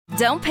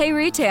Don't pay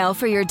retail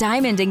for your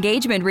diamond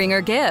engagement ring or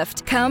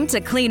gift. Come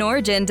to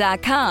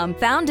CleanOrigin.com.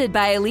 Founded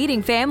by a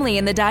leading family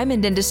in the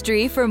diamond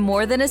industry for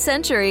more than a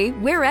century,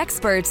 we're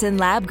experts in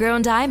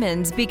lab-grown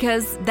diamonds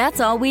because that's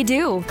all we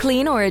do.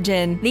 Clean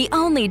Origin, the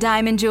only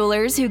diamond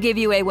jewelers who give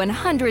you a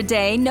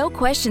 100-day, no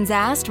questions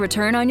asked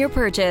return on your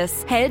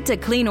purchase. Head to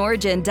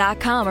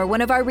CleanOrigin.com or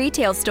one of our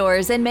retail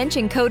stores and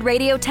mention code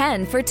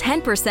Radio10 for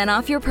 10%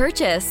 off your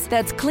purchase.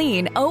 That's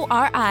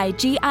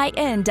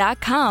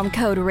CleanOrigin.com,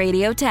 code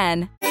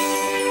Radio10.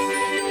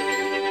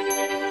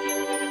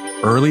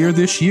 Earlier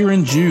this year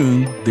in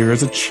June, there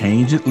is a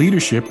change at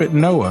leadership at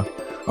NOAA.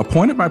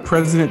 Appointed by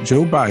President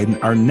Joe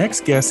Biden, our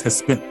next guest has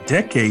spent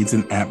decades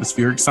in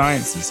atmospheric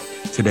sciences.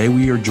 Today,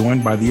 we are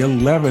joined by the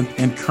 11th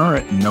and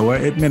current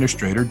NOAA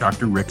Administrator,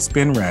 Dr. Rick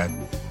Spinrad.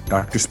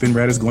 Dr.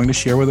 Spinrad is going to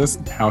share with us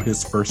how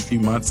his first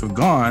few months have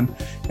gone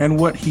and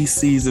what he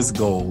sees as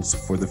goals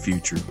for the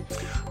future.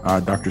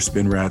 Dr.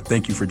 Spinrad,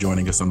 thank you for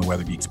joining us on the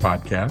Weather Geeks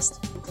podcast.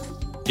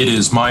 It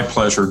is my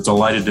pleasure.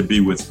 Delighted to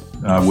be with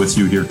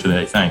you here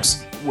today.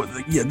 Thanks. Well,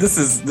 yeah, this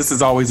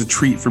is always a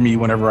treat for me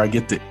whenever I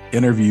get to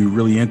interview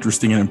really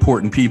interesting and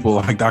important people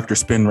like Dr.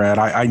 Spinrad.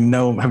 I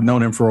have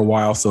known him for a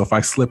while, so if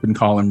I slip and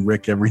call him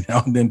Rick every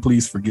now and then,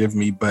 please forgive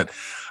me. But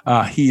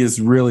he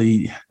is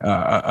really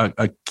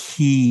a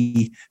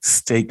key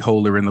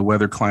stakeholder in the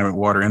weather, climate,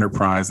 water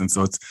enterprise, and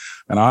so it's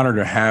an honor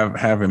to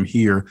have him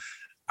here.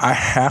 I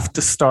have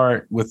to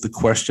start with the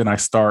question I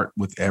start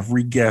with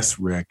every guest,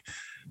 Rick.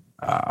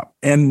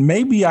 And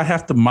maybe I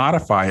have to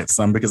modify it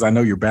some because I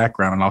know your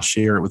background and I'll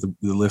share it with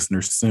the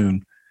listeners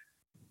soon.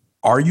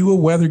 Are you a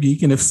weather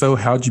geek? And if so,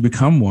 how'd you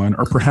become one?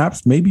 Or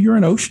perhaps maybe you're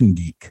an ocean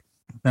geek.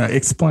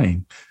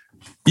 Explain.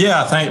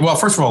 Yeah. Well,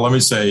 first of all, let me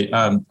say,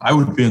 I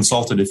would be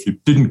insulted if you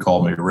didn't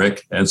call me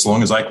Rick, as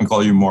long as I can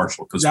call you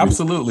Marshall, because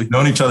absolutely we've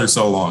known each other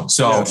so long.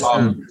 So,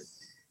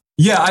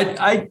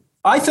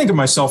 I think of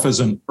myself as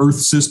an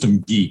Earth system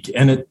geek,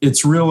 and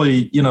it's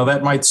really,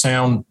 that might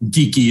sound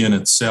geeky in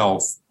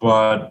itself,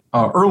 but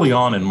early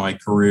on in my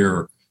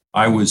career,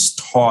 I was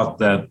taught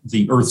that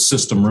the Earth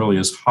system really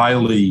is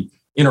highly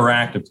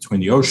interactive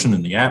between the ocean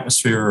and the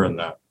atmosphere and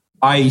the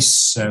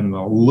ice and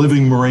the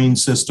living marine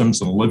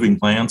systems and the living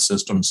land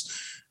systems.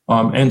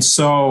 And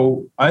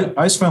so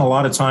I spent a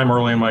lot of time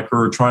early in my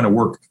career trying to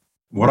work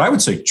what I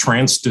would say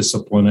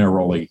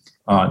transdisciplinarily,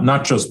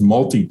 not just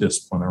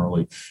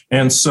multidisciplinarily.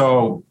 And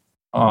so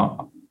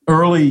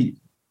early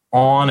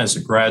on as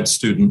a grad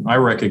student, I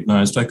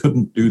recognized I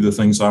couldn't do the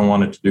things I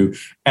wanted to do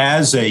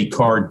as a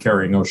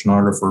card-carrying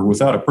oceanographer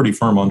without a pretty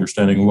firm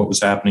understanding of what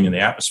was happening in the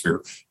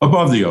atmosphere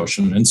above the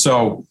ocean. And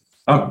so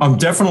I'm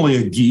definitely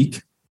a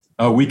geek.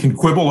 We can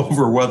quibble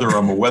over whether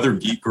I'm a weather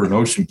geek or an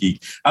ocean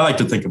geek. I like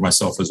to think of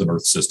myself as an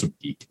Earth system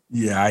geek.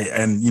 Yeah,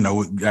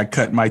 I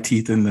cut my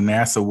teeth in the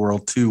NASA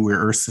world too, where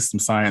Earth system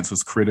science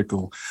was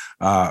critical.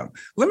 Let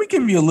me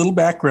give you a little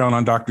background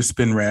on Dr.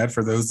 Spinrad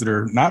for those that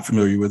are not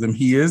familiar with him.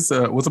 He was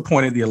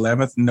appointed the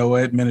 11th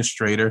NOAA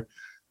Administrator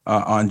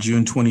on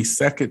June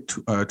 22nd,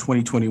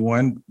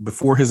 2021.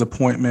 Before his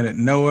appointment at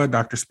NOAA,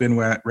 Dr.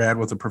 Spinrad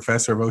was a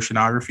professor of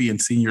oceanography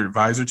and senior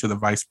advisor to the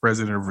vice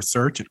president of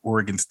research at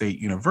Oregon State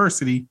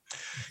University.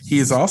 He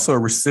is also a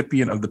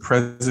recipient of the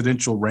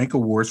Presidential Rank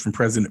Awards from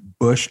President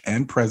Bush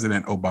and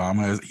President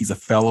Obama. He's a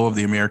fellow of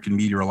the American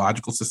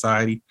Meteorological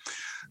Society,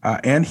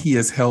 and he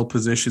has held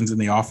positions in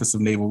the Office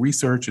of Naval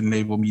Research and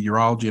Naval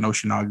Meteorology and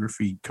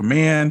Oceanography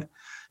Command.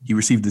 He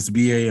received his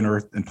BA in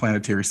Earth and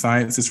Planetary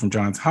Sciences from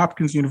Johns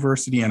Hopkins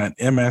University and an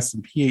MS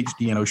and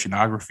PhD in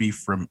Oceanography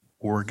from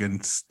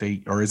Oregon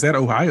State, or is that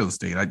Ohio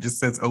State? I just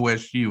says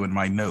OSU in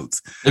my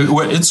notes.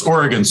 It's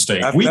Oregon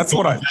State. That's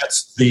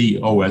That's the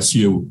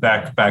OSU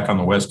back on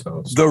the West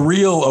Coast. The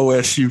real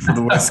OSU for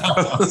the West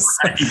Coast.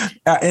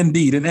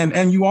 Indeed.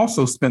 And you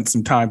also spent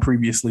some time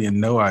previously in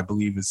NOAA, I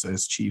believe,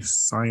 as chief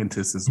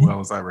scientist as well,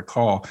 as I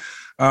recall.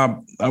 I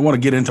want to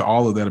get into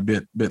all of that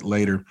a bit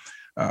later.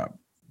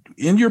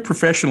 In your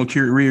professional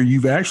career,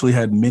 you've actually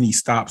had many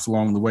stops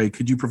along the way.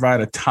 Could you provide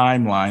a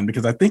timeline?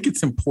 Because I think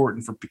it's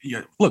important for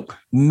look,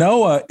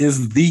 NOAA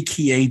is the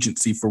key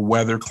agency for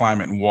weather,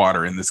 climate, and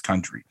water in this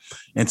country.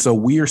 And so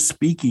we are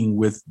speaking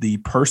with the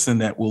person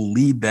that will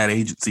lead that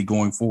agency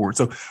going forward.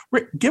 So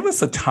Rick, give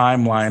us a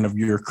timeline of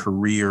your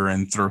career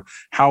and sort of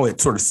how it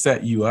sort of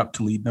set you up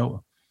to lead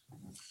NOAA.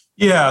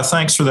 Yeah,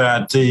 thanks for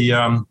that.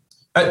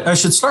 I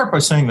should start by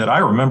saying that I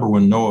remember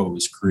when NOAA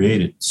was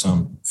created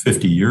some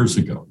 50 years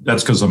ago.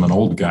 That's because I'm an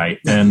old guy.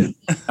 And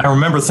I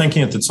remember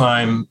thinking at the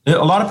time,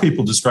 a lot of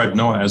people described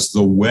NOAA as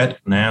the wet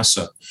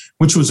NASA,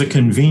 which was a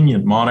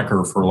convenient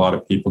moniker for a lot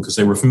of people because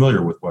they were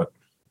familiar with what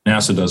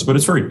NASA does. But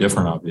it's very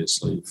different,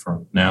 obviously,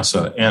 from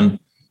NASA. And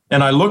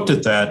I looked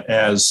at that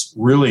as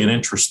really an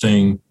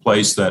interesting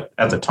place that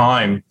at the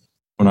time,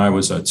 when I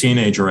was a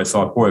teenager, I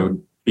thought, boy, it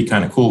would be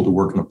kind of cool to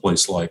work in a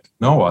place like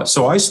NOAA.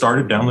 So I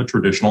started down the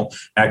traditional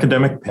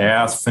academic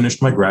path,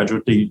 finished my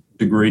graduate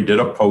degree, did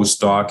a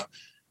postdoc,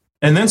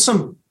 and then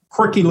some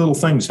quirky little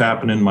things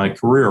happened in my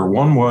career.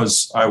 One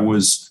was I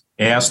was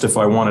asked if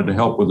I wanted to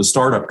help with a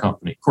startup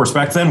company. Of course,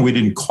 back then we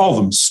didn't call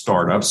them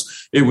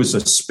startups. It was a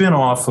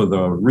spin-off of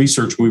the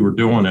research we were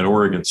doing at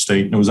Oregon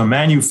State, and it was a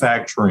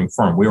manufacturing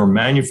firm. We were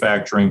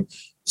manufacturing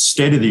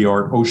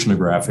state-of-the-art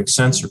oceanographic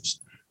sensors.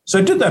 So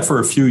I did that for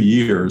a few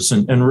years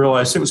and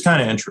realized it was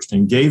kind of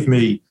interesting, gave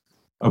me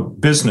a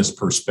business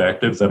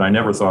perspective that I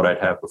never thought I'd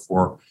have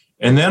before.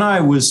 And then I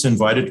was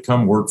invited to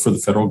come work for the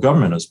federal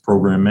government as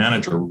program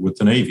manager with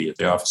the Navy at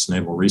the Office of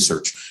Naval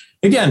Research.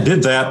 Again,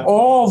 did that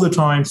all the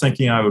time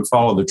thinking I would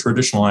follow the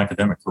traditional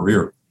academic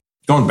career,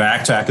 going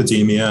back to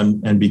academia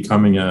and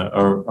becoming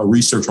a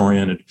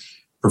research-oriented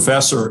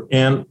professor.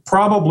 And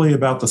probably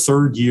about the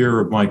third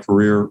year of my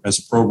career as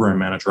a program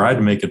manager, I had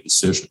to make a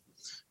decision.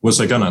 Was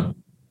I going to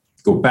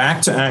go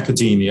back to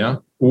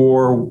academia,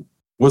 or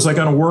was I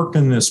going to work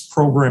in this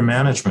program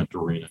management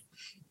arena?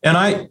 And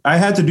I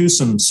had to do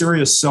some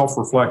serious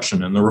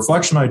self-reflection. And the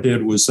reflection I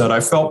did was that I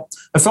felt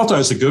I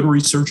was a good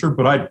researcher,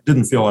 but I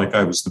didn't feel like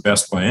I was the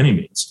best by any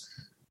means.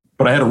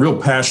 But I had a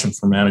real passion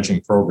for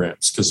managing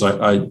programs because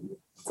I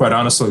quite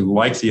honestly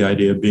liked the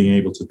idea of being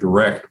able to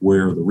direct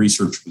where the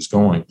research was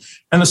going.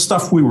 And the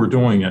stuff we were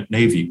doing at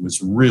Navy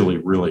was really,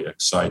 really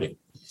exciting.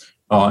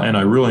 And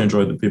I really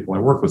enjoyed the people I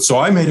worked with. So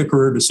I made a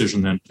career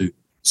decision then to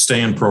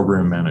stay in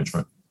program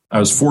management. I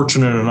was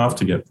fortunate enough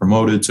to get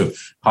promoted to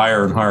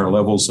higher and higher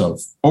levels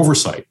of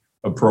oversight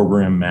of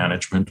program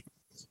management,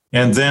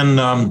 and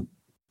then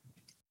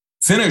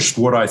finished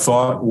what I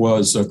thought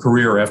was a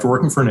career. After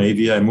working for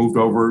Navy, I moved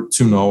over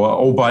to NOAA.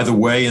 Oh, by the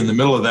way, in the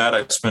middle of that,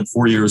 I spent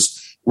 4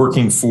 years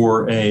working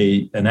for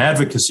an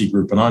advocacy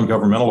group, a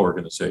non-governmental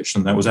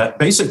organization that was at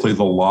basically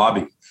the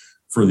lobby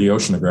for the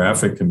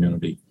oceanographic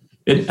community.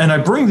 And I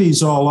bring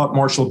these all up,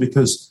 Marshall,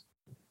 because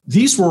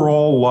these were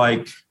all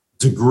like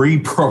degree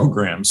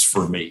programs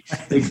for me.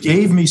 They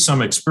gave me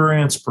some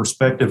experience,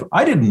 perspective.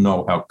 I didn't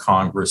know how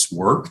Congress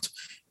worked,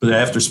 but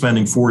after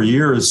spending 4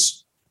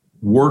 years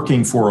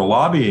working for a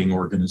lobbying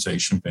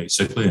organization,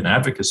 basically an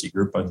advocacy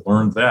group, I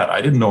learned that.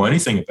 I didn't know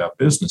anything about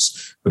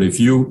business, but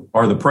if you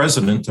are the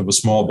president of a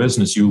small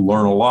business, you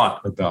learn a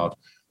lot about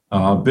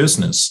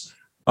business.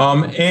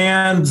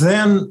 And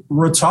then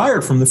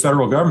retired from the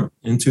federal government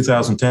in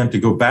 2010 to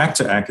go back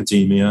to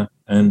academia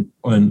and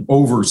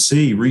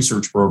oversee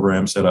research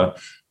programs at a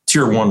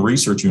Tier 1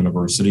 research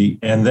university.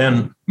 And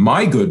then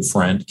my good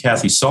friend,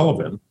 Kathy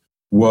Sullivan,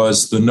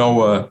 was the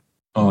NOAA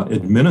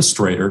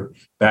administrator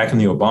back in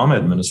the Obama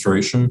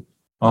administration.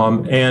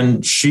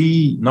 And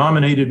she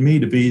nominated me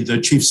to be the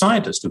chief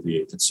scientist of the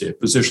agency, a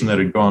position that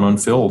had gone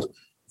unfilled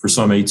for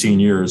some 18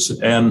 years.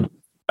 And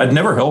I'd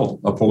never held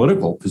a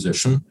political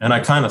position. And I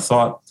kind of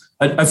thought,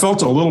 I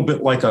felt a little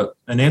bit like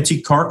an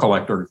antique car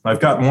collector. I've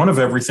got one of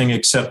everything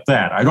except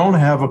that. I don't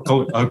have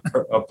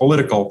a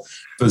political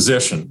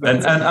position.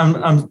 And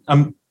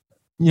I'm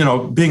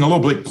being a little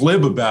bit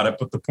glib about it.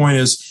 But the point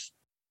is,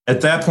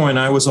 at that point,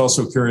 I was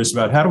also curious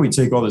about how do we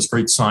take all this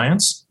great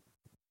science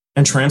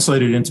and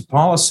translate it into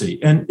policy?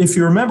 And if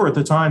you remember at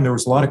the time, there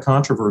was a lot of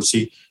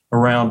controversy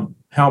around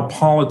how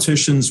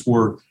politicians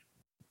were,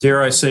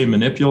 dare I say,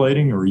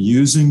 manipulating or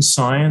using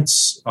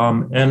science.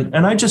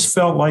 And I just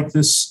felt like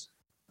this.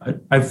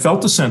 I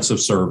felt a sense of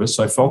service.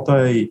 I felt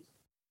I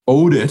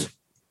owed it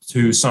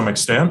to some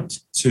extent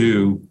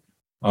to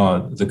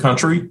the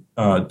country,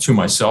 to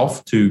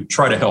myself, to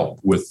try to help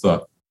with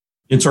the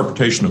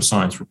interpretation of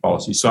science for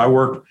policy. So I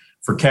worked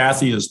for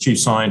Kathy as chief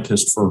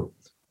scientist for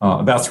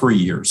about 3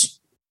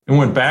 years and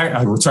went back.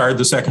 I retired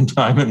the second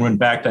time and went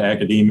back to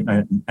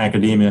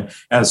academia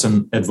as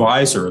an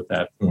advisor at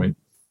that point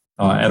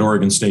at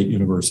Oregon State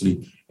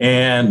University.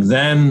 And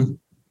then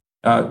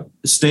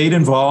stayed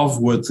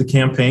involved with the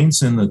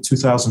campaigns in the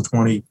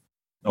 2020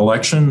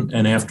 election.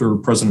 And after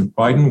President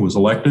Biden was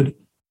elected,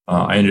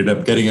 I ended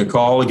up getting a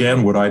call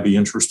again. Would I be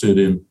interested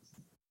in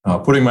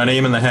putting my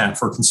name in the hat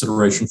for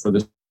consideration for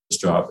this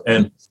job?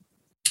 And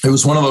it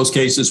was one of those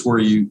cases where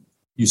you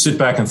sit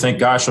back and think,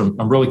 gosh,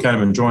 I'm really kind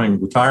of enjoying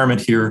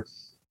retirement here.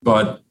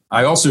 But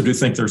I also do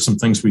think there's some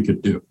things we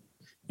could do.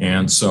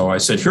 And so I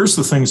said, here's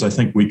the things I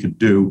think we could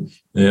do.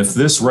 If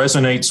this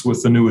resonates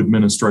with the new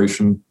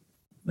administration,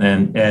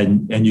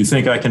 and you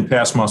think I can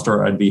pass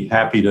muster, I'd be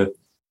happy to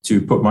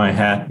put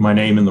my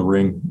name in the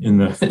ring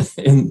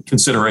in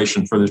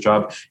consideration for this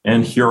job.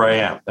 And here I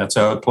am. That's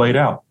how it played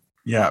out.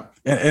 Yeah.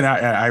 And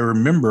I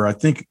remember, I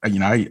think,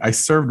 I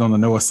served on the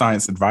NOAA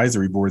Science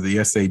Advisory Board,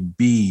 the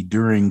SAB,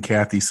 during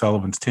Kathy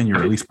Sullivan's tenure,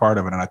 at least part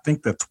of it. And I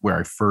think that's where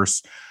I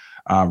first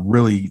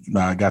really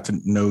got to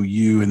know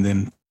you. And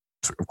then,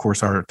 of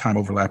course, our time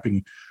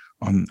overlapping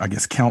on, I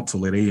guess,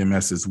 council at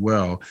AMS as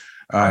well.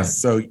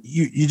 So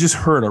you just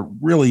heard a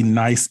really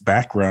nice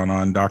background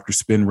on Dr.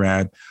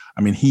 Spinrad.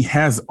 I mean, he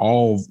has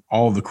all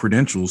the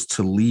credentials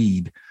to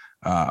lead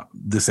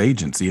this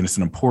agency, and it's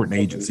an important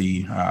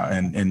agency.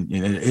 And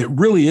it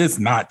really is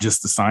not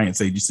just the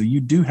science agency. You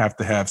do have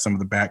to have some of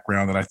the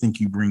background that I think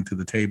you bring to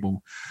the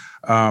table.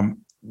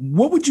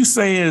 What would you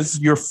say is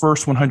your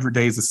first 100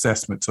 days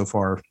assessment so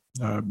far,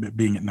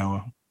 being at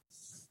NOAA?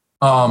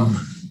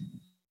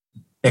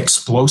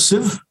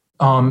 Explosive,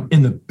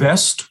 in the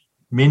best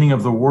meaning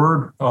of the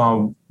word.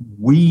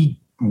 We,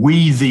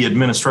 the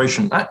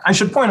administration, I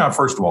should point out,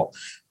 first of all,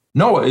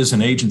 NOAA is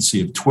an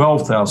agency of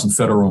 12,000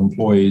 federal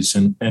employees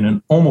and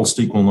an almost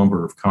equal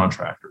number of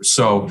contractors.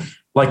 So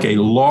like a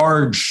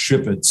large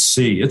ship at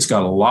sea, it's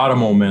got a lot of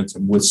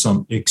momentum with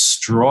some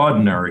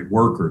extraordinary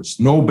workers,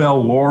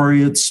 Nobel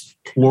laureates,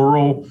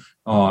 plural,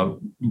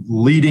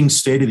 leading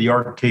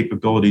state-of-the-art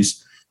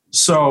capabilities.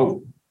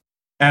 So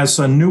as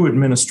a new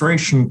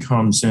administration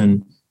comes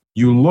in,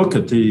 you look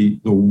at the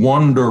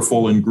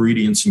wonderful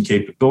ingredients and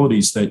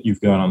capabilities that you've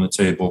got on the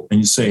table,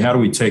 and you say, how do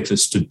we take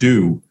this to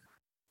do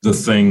the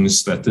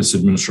things that this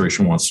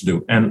administration wants to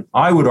do? And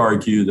I would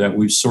argue that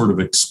we've sort of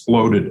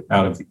exploded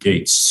out of the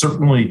gates,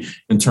 certainly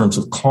in terms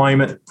of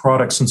climate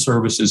products and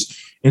services,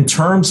 in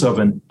terms of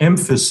an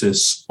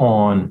emphasis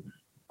on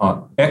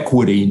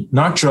equity,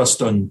 not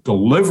just on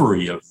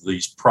delivery of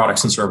these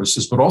products and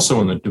services, but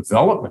also in the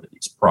development of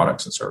these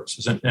products and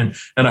services. And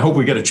I hope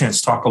we get a chance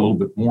to talk a little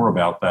bit more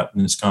about that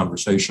in this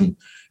conversation.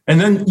 And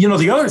then,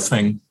 the other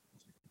thing,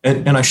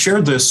 and I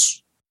shared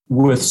this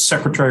with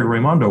Secretary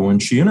Raimondo when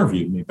she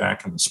interviewed me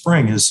back in the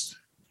spring, is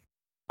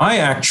I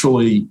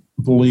actually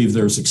believe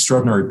there's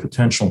extraordinary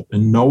potential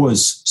in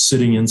NOAA's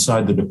sitting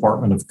inside the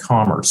Department of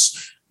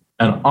Commerce.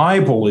 And I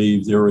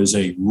believe there is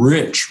a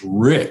rich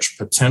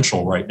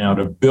potential right now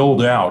to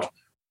build out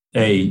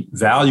a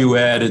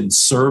value-added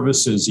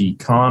services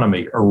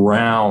economy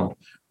around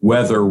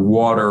weather,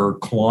 water,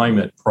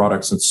 climate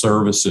products and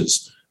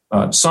services,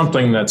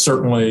 something that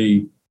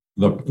certainly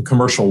the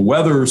commercial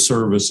weather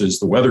services,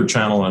 the Weather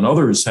Channel, and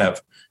others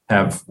have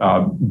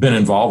been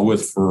involved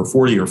with for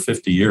 40 or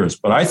 50 years.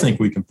 But I think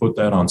we can put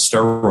that on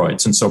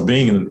steroids. And so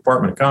being in the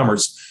Department of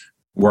Commerce,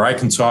 where I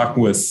can talk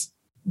with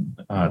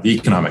the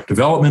Economic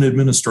Development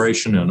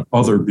Administration and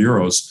other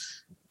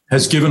bureaus,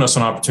 has given us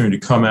an opportunity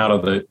to come out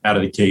of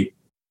the gate,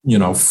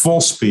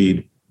 full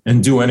speed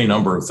and do any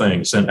number of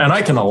things. And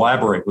I can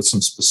elaborate with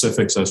some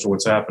specifics as to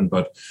what's happened,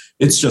 but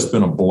it's just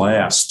been a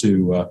blast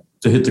to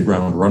hit the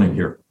ground running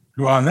here.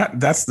 Well,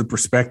 and that's the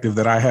perspective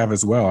that I have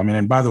as well. I mean,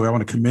 and by the way, I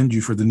want to commend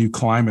you for the new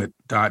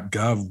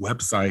climate.gov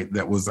website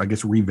that was, I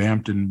guess,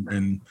 revamped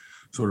and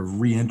sort of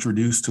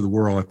reintroduced to the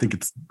world. I think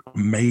it's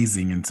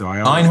amazing. And so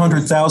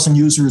 900,000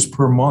 users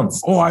per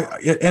month.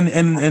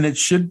 And it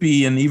should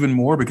be, and even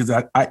more, because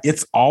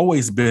it's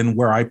always been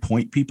where I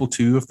point people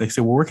to if they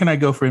say, well, where can I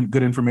go for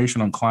good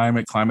information on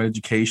climate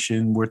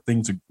education,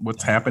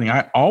 what's happening?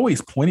 I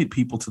always pointed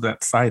people to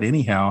that site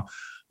anyhow,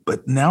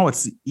 but now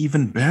it's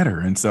even better.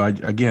 And so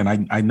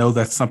I know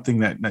that's something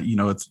that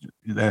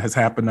that has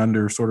happened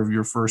under sort of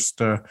your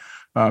first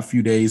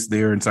few days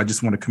there. And so I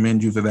just want to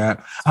commend you for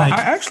that. I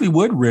actually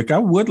would, Rick, I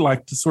would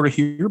like to sort of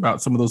hear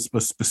about some of those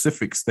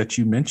specifics that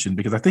you mentioned,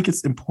 because I think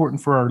it's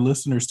important for our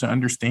listeners to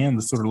understand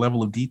the sort of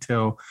level of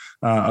detail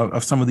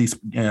of some of these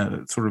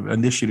sort of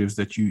initiatives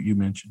that you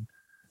mentioned.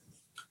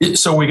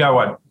 So we got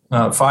what?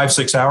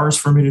 5-6 hours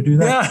for me to do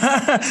that?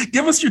 Yeah.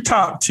 Give us your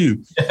top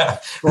two. Yeah.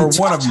 Or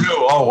one of them.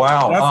 Oh,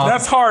 wow.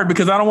 That's hard,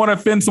 because I don't want to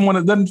offend someone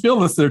that doesn't feel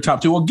this their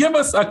top two. Well, give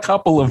us a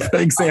couple of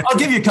examples. I'll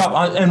give you a couple.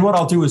 And what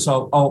I'll do is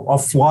I'll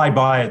fly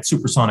by at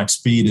supersonic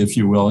speed, if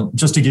you will,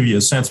 just to give you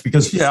a sense,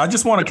 because I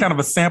just want a kind of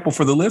a sample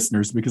for the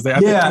listeners, because I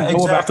think they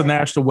know about the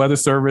National Weather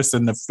Service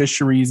and the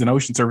Fisheries and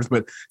Ocean Service,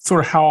 but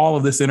sort of how all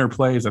of this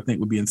interplays, I think,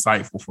 would be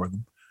insightful for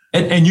them.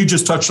 And you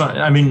just touched on,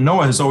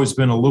 NOAA has always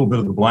been a little bit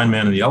of the blind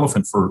man and the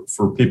elephant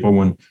for people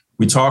when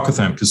we talk with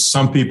them, because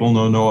some people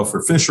know NOAA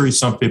for fisheries,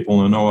 some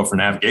people know NOAA for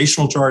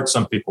navigational charts,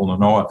 some people know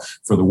NOAA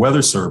for the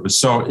Weather Service.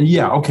 So,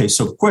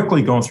 so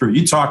quickly going through,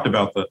 you talked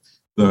about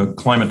the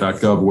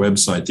climate.gov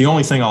website. The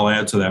only thing I'll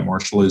add to that,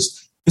 Marshall,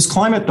 is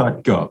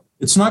climate.gov.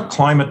 It's not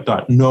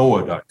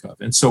climate.noaa.gov.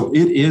 And so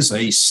it is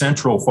a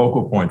central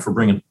focal point for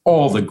bringing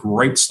all the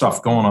great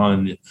stuff going on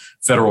in the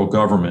federal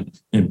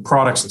government in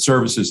products and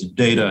services and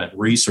data and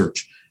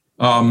research.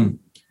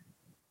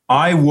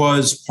 I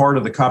was part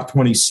of the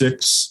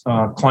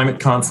COP26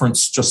 climate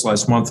conference just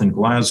last month in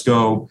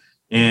Glasgow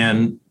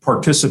and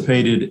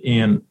participated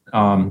in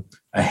a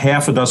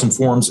half a dozen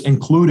forums,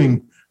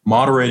 including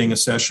moderating a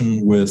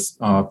session with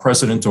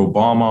President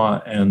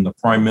Obama and the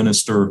Prime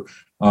Minister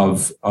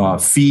of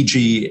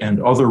Fiji and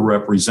other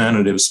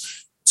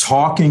representatives,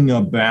 talking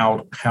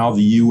about how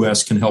the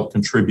U.S. can help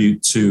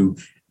contribute to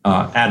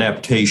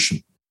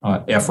adaptation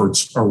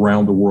efforts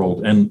around the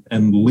world,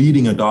 and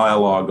leading a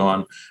dialogue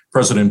on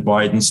President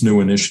Biden's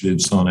new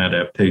initiatives on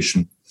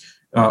adaptation.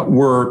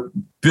 We're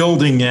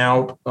building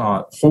out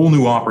whole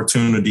new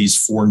opportunities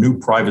for new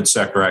private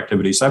sector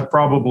activities. I've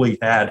probably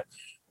had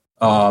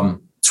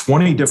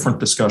 20 different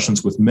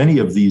discussions with many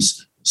of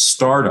these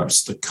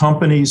startups, the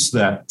companies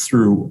that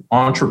through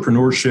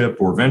entrepreneurship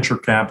or venture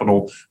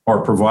capital are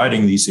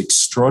providing these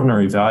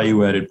extraordinary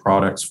value-added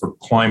products for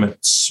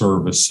climate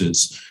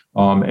services.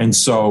 And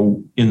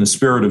so in the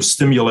spirit of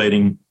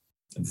stimulating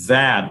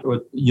that,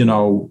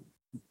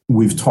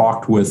 we've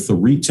talked with the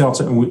retail.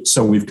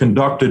 So we've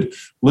conducted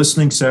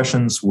listening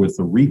sessions with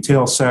the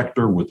retail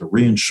sector, with the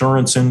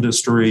reinsurance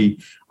industry.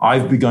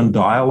 I've begun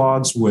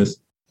dialogues with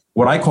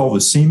what I call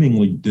the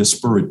seemingly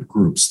disparate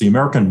groups, the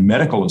American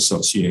Medical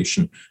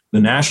Association, the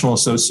National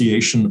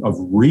Association of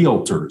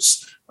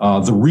Realtors,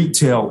 the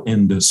retail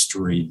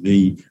industry,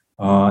 the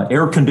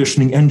Air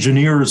Conditioning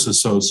Engineers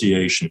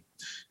Association.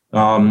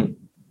 Then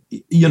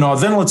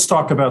let's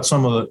talk about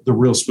some of the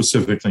real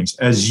specific things.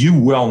 As you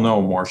well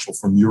know, Marshall,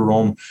 from your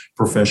own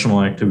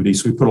professional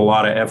activities, we put a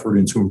lot of effort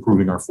into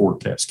improving our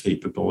forecast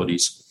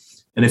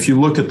capabilities. And if you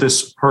look at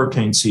this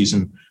hurricane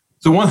season,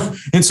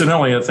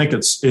 incidentally, I think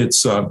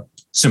it's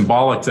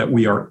symbolic that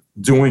we are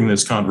doing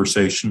this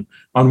conversation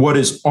on what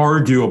is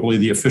arguably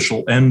the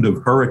official end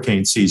of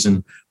hurricane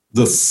season,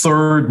 the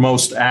third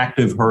most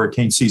active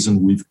hurricane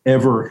season we've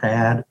ever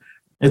had.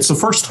 It's the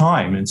first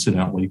time,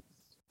 incidentally,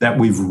 that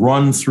we've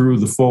run through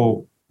the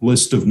full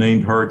list of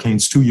named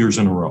hurricanes 2 years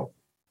in a row.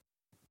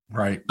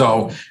 Right.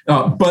 So,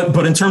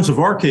 but in terms of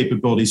our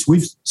capabilities,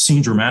 we've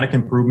seen dramatic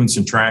improvements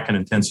in track and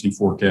intensity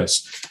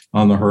forecasts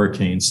on the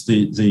hurricanes.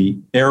 The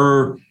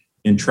error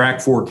in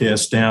track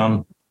forecast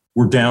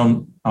we're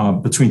down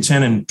between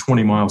 10 and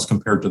 20 miles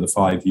compared to the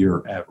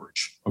 5-year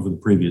average over the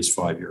previous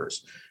 5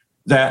 years.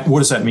 What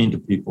does that mean to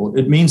people?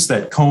 It means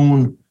that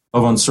cone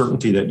of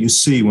uncertainty that you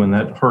see when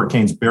that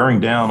hurricane's bearing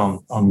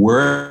down on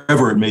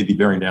wherever it may be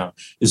bearing down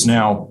is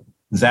now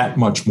that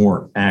much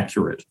more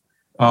accurate.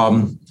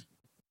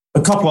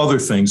 A couple other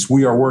things.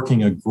 We are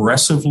working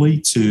aggressively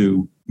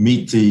to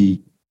meet the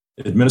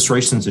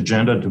administration's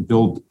agenda to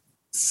build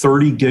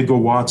 30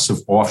 gigawatts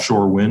of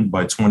offshore wind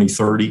by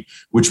 2030,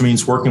 which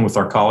means working with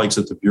our colleagues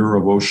at the Bureau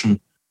of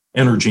Ocean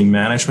Energy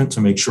Management to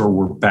make sure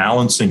we're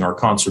balancing our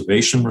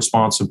conservation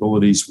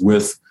responsibilities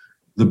with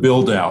the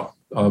build-out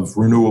of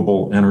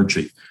renewable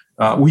energy.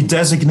 We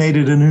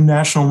designated a new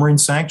national marine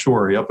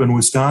sanctuary up in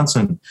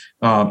Wisconsin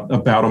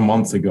about a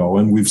month ago,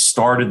 and we've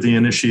started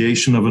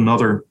initiating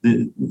another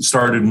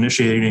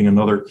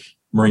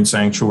marine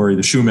sanctuary,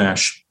 the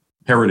Chumash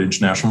Heritage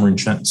National Marine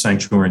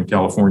Sanctuary in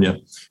California.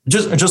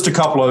 Just a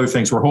couple other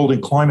things. We're holding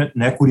climate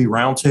and equity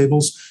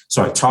roundtables.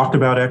 So I talked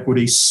about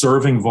equity,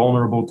 serving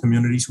vulnerable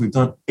communities. We've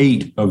done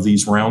 8 of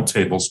these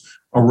roundtables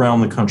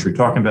around the country,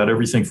 talking about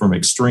everything from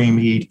extreme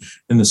heat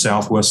in the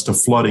Southwest to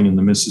flooding in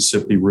the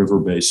Mississippi River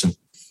Basin.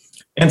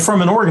 And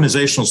from an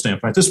organizational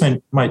standpoint, this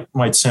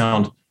might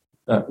sound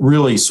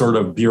really sort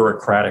of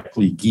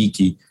bureaucratically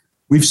geeky.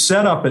 We've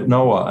set up at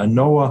NOAA a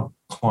NOAA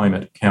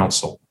Climate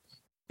Council.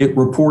 It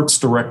reports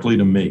directly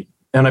to me.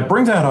 And I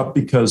bring that up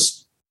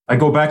because I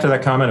go back to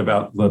that comment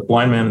about the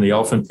blind man and the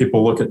elephant.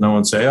 People look at NOAA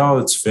and say, oh,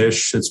 it's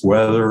fish, it's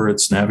weather,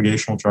 it's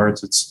navigational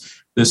charts,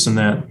 it's this and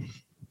that.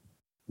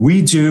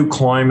 We do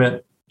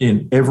climate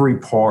in every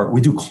part. We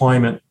do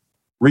climate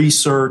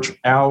research,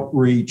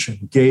 outreach,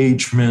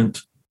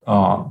 engagement,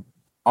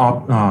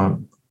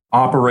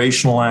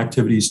 operational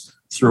activities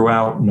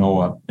throughout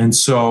NOAA. And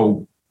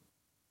so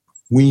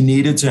we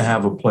needed to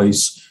have a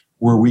place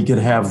where we could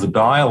have the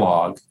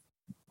dialogue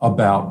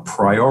about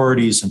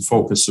priorities and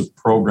focus of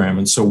program.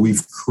 And so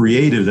we've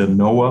created a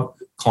NOAA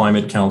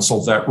Climate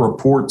Council that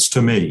reports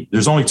to me.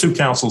 There's only 2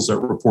 councils that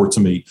report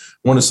to me.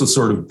 One is the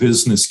sort of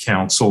business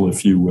council,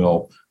 if you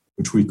will,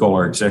 which we call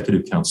our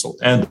executive council,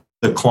 and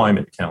the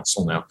Climate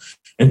Council now.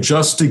 And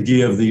just to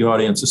give the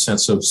audience a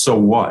sense of, so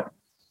what?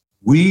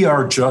 We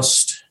are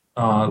just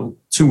 2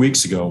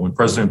 weeks ago when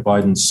President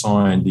Biden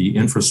signed the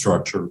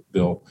infrastructure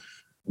bill,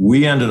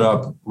 we ended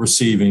up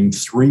receiving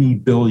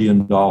 $3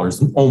 billion,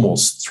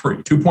 almost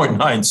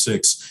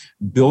 $2.96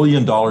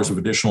 billion of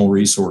additional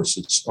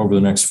resources over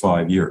the next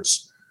 5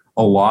 years.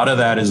 A lot of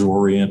that is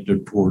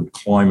oriented toward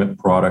climate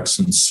products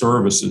and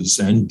services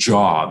and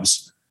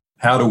jobs.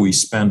 How do we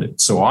spend it?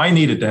 So I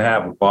needed to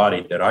have a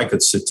body that I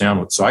could sit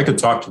down with. So I could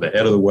talk to the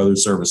head of the Weather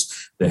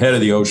Service, the head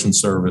of the Ocean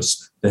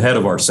Service, the head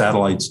of our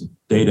Satellites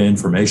Data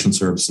Information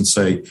Service and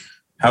say,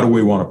 how do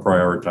we want to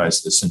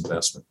prioritize this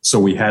investment? So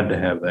we had to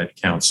have that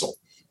council.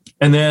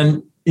 And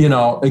then,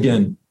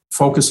 again,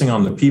 focusing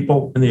on the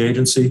people in the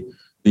agency,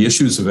 the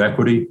issues of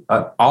equity.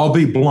 I'll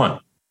be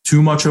blunt.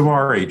 Too much of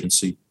our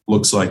agency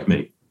looks like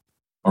me.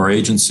 Our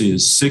agency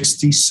is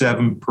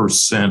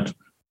 67%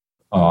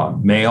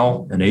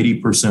 male and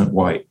 80%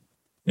 white.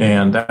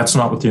 And that's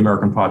not what the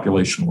American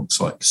population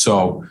looks like.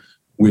 So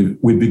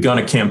we've begun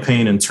a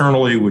campaign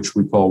internally, which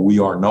we call We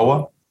Are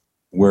NOAA,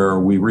 where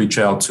we reach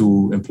out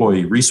to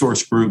employee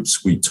resource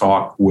groups. We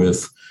talk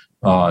with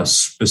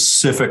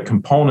specific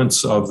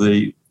components of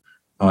the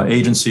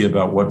agency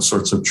about what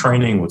sorts of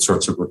training, what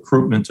sorts of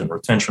recruitment and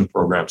retention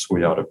programs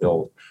we ought to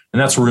build.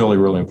 And that's really,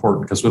 really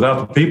important because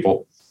without the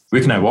people,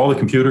 we can have all the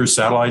computers,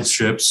 satellites,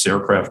 ships,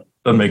 aircraft.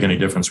 Doesn't make any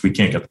difference. We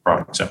can't get the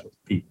products out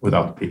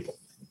without the people.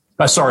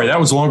 Sorry, that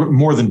was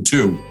more than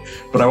 2,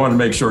 but I wanted to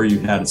make sure you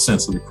had a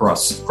sense of the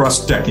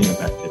cross-decking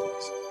of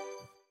activities.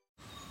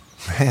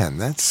 Man,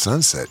 that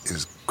sunset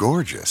is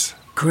gorgeous.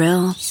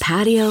 Grill,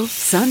 patio,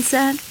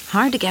 sunset.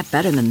 Hard to get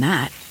better than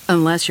that.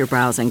 Unless you're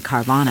browsing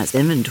Carvana's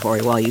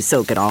inventory while you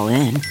soak it all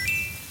in.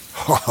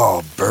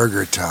 Oh,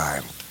 burger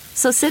time.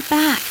 So sit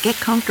back, get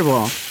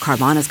comfortable.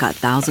 Carvana's got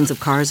thousands of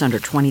cars under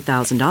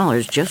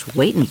 $20,000 just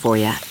waiting for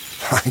you.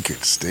 I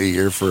could stay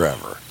here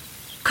forever.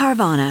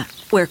 Carvana,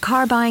 where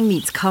car buying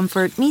meets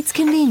comfort meets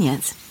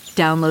convenience.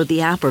 Download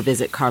the app or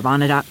visit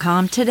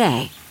Carvana.com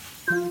today.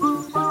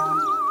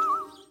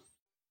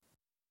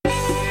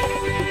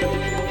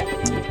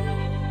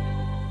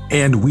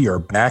 And we are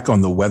back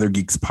on the Weather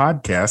Geeks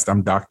podcast.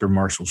 I'm Dr.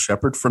 Marshall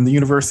Shepard from the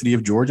University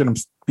of Georgia, and I'm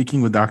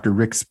speaking with Dr.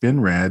 Rick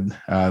Spinrad,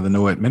 the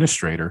NOAA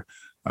administrator,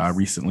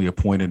 recently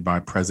appointed by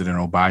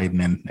President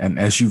Biden. And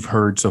as you've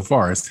heard so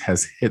far,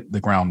 has hit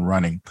the ground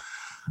running.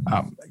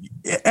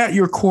 At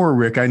your core,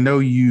 Rick, I know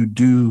you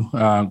do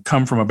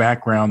come from a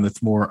background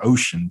that's more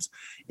oceans.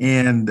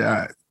 And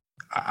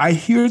I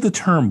hear the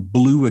term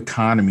blue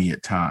economy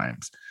at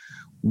times.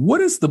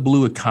 What is the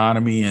blue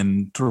economy,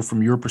 and sort of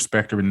from your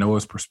perspective and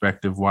NOAA's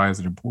perspective, why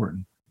is it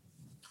important?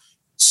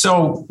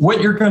 So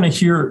what you're going to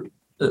hear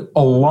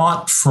a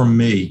lot from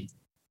me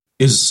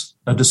is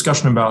a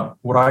discussion about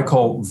what I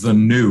call the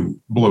new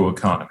blue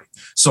economy.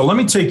 So let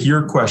me take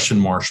your question,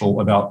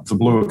 Marshall, about the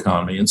blue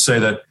economy and say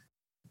that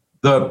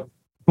the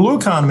blue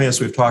economy,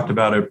 as we've talked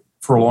about it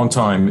for a long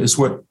time, is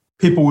what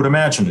people would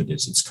imagine it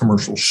is. It's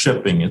commercial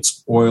shipping,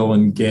 it's oil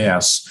and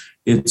gas,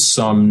 it's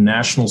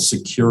national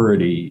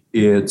security,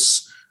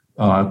 it's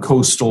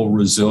coastal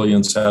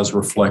resilience as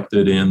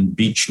reflected in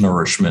beach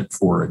nourishment,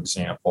 for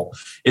example.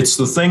 It's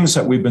the things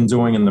that we've been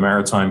doing in the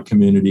maritime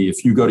community.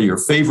 If you go to your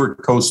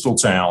favorite coastal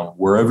town,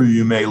 wherever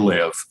you may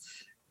live,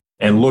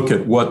 and look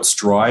at what's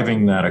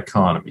driving that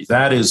economy,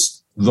 that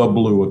is the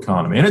blue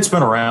economy. And it's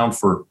been around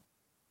for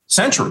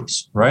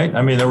centuries, right?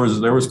 I mean, there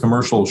was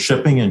commercial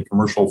shipping and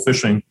commercial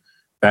fishing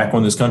back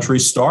when this country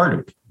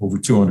started over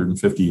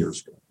 250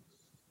 years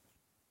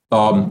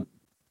ago.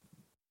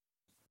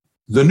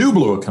 The new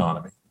blue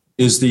economy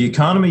is the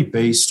economy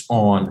based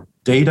on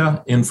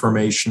data,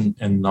 information,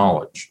 and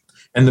knowledge.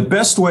 And the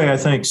best way, I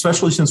think,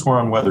 especially since we're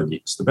on Weather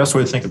Geeks, the best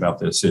way to think about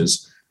this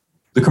is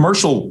the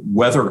commercial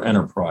weather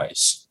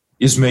enterprise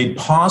is made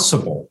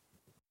possible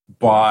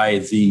by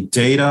the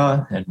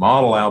data and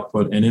model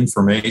output and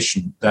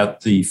information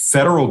that the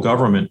federal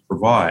government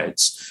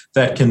provides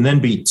that can then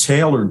be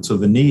tailored to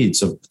the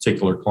needs of a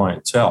particular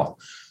clientele.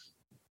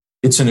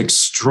 It's an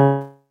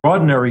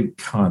extraordinary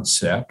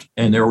concept,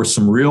 and there were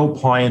some real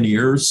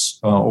pioneers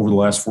over the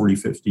last 40,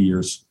 50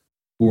 years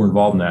who were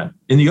involved in that.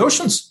 In the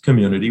oceans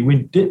community,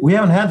 we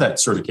haven't had that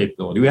sort of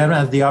capability. We haven't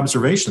had the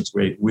observations.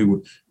 We've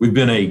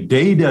been a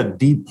data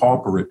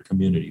depauperate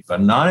community,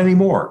 but not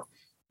anymore.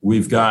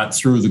 We've got,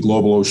 through the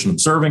Global Ocean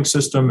Observing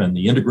System and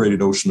the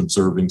Integrated Ocean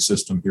Observing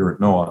System here at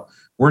NOAA,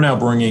 we're now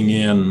bringing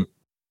in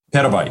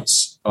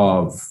petabytes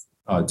of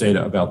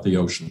data about the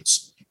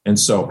oceans. And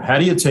so how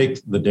do you take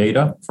the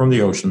data from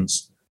the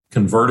oceans,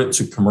 convert it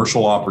to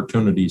commercial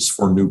opportunities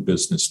for new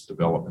business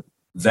development?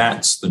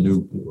 That's the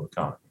new blue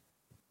economy.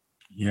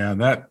 Yeah,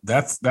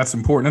 that's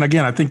important. And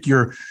again, I think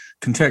your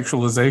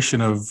contextualization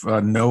of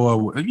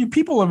NOAA,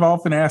 people have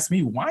often asked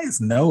me, why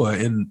is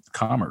NOAA in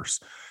commerce?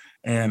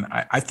 And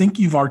I think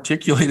you've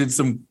articulated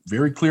some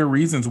very clear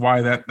reasons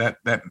why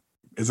that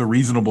is a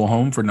reasonable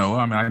home for NOAA.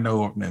 I mean, I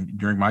know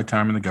during my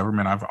time in the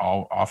government, I've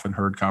often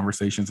heard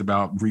conversations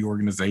about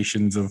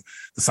reorganizations of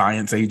the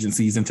science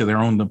agencies into their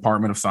own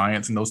Department of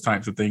Science and those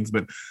types of things.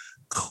 But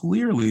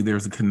clearly,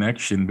 there's a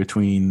connection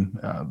between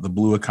the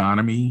blue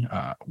economy,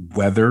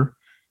 weather,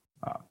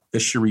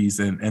 fisheries,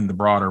 and the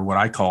broader, what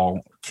I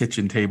call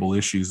kitchen table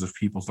issues of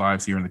people's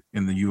lives here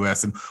in the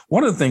U.S. And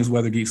one of the things,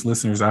 Weather Geeks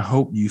listeners, I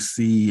hope you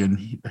see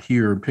and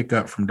hear and pick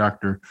up from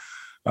Dr.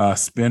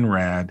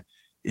 Spinrad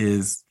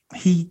is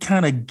he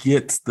kind of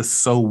gets the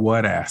so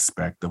what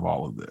aspect of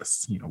all of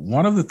this. You know,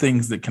 one of the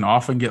things that can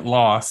often get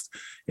lost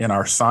in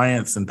our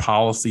science and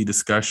policy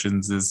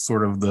discussions is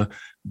sort of the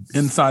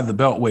inside the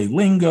Beltway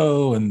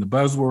lingo and the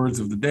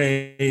buzzwords of the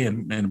day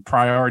and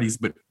priorities.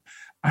 But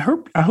I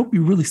hope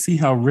you really see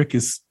how Rick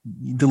is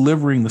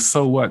delivering the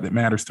so what that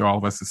matters to all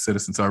of us as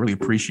citizens. So I really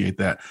appreciate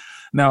that.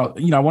 Now,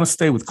 I want to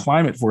stay with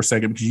climate for a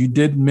second, because you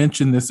did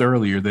mention this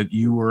earlier that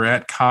you were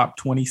at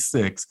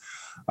COP26.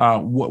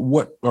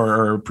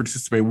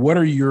 Participate? What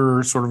are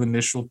your sort of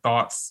initial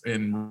thoughts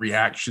and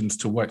reactions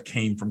to what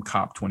came from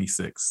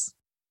COP26?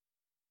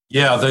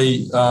 Yeah,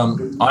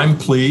 I'm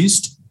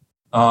pleased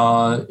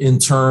in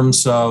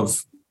terms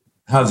of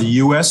how the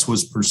U.S.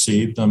 was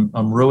perceived.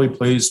 I'm really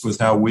pleased with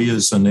how we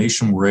as a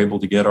nation were able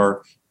to get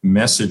our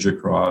message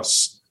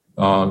across.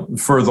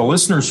 For the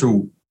listeners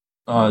who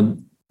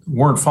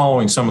weren't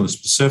following some of the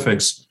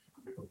specifics,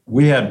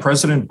 we had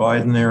President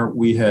Biden there.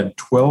 We had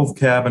 12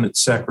 cabinet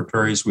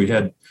secretaries. We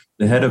had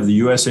the head of the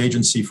U.S.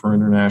 Agency for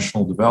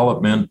International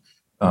Development,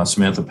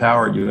 Samantha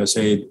Power at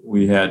USAID.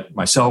 We had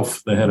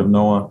myself, the head of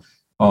NOAA,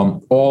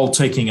 all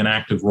taking an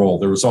active role.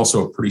 There was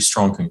also a pretty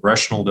strong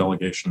congressional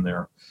delegation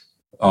there.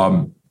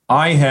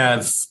 I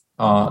had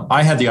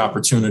the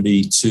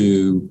opportunity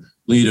to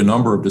lead a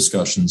number of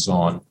discussions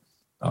on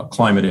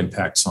climate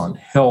impacts on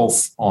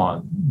health,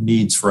 on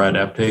needs for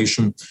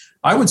adaptation.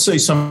 I would say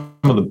some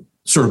of the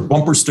sort of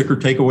bumper sticker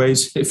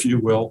takeaways, if you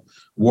will,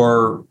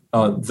 were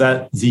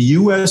that the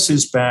U.S.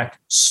 is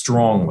back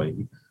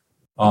strongly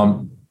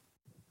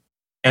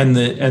And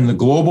the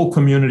global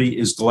community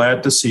is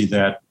glad to see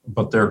that,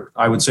 but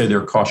I would say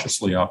they're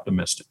cautiously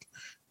optimistic.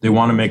 They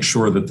want to make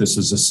sure that this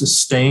is a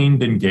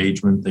sustained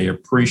engagement. They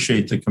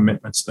appreciate the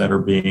commitments that are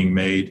being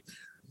made.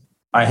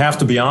 I have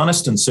to be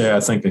honest and say I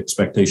think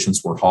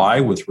expectations were high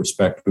with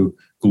respect to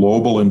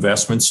global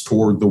investments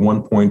toward the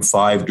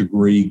 1.5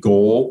 degree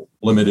goal,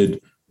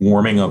 limited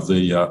warming of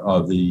the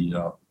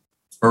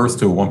Earth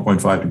to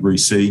 1.5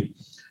 degrees C.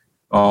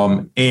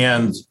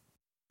 And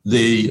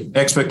the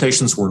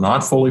expectations were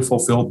not fully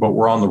fulfilled, but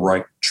we're on the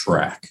right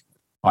track,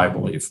 I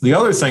believe. The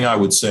other thing I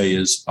would say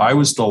is I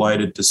was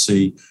delighted to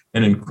see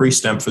an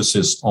increased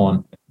emphasis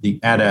on the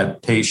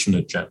adaptation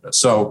agenda.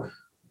 So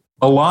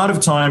a lot of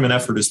time and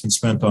effort has been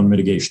spent on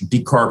mitigation,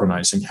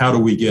 decarbonizing. How do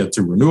we get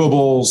to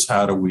renewables?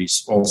 How do we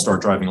all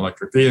start driving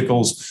electric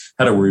vehicles?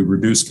 How do we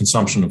reduce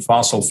consumption of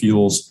fossil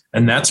fuels?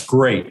 And that's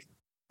great.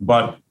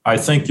 But I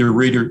think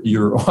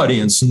your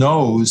audience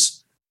knows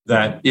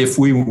that if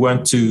we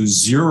went to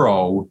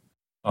zero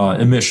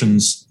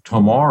emissions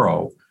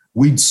tomorrow,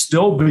 we'd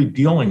still be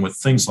dealing with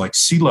things like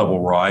sea level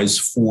rise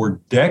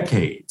for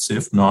decades,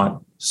 if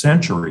not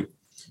century.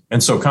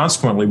 And so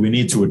consequently, we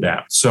need to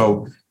adapt.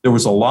 So there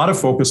was a lot of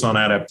focus on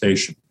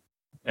adaptation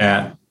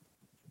at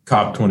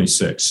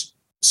COP26.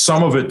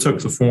 Some of it took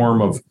the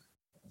form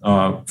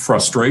of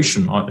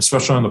frustration,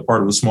 especially on the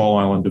part of the small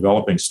island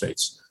developing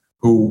states,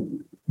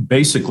 who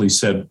basically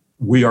said,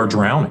 we are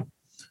drowning.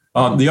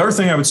 The other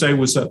thing I would say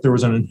was that there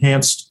was an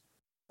enhanced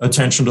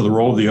attention to the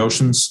role of the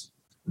oceans,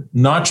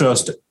 not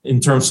just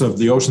in terms of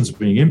the oceans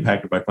being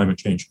impacted by climate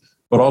change,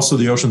 but also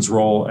the ocean's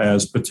role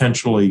as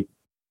potentially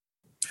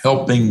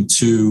helping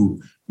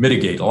to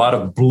mitigate a lot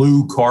of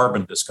blue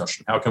carbon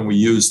discussion. How can we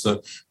use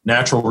the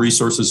natural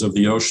resources of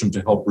the ocean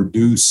to help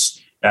reduce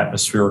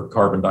atmospheric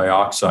carbon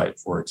dioxide,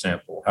 for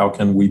example? How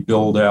can we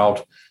build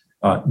out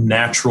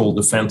natural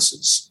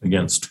defenses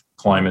against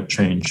climate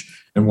change?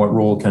 And what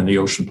role can the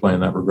ocean play in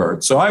that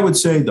regard? So I would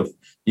say the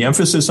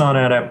emphasis on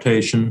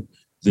adaptation,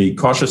 the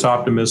cautious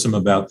optimism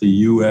about the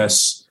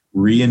U.S.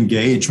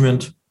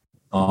 re-engagement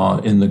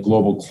in the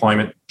global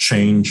climate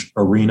change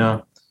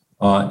arena,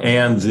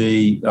 and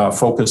the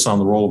focus on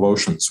the role of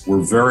oceans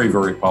were very,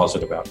 very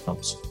positive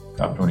outcomes,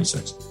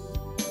 COP26.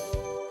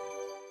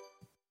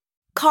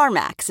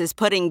 CarMax is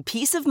putting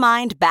peace of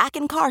mind back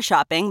in car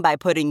shopping by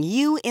putting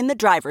you in the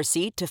driver's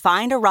seat to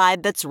find a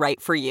ride that's right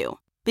for you.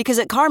 Because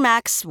at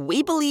CarMax,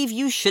 we believe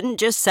you shouldn't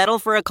just settle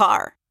for a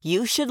car.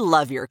 You should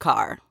love your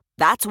car.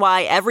 That's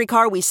why every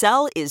car we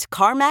sell is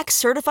CarMax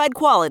certified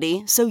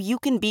quality, so you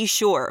can be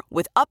sure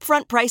with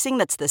upfront pricing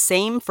that's the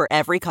same for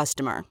every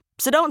customer.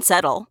 So don't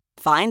settle.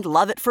 Find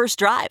love at first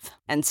drive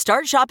and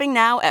start shopping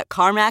now at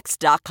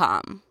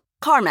CarMax.com.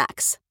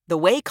 CarMax, the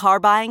way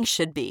car buying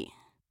should be.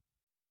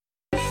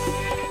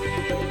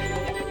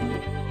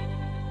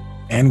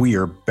 And we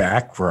are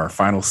back for our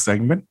final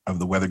segment of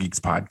the Weather Geeks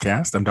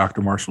podcast. I'm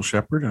Dr. Marshall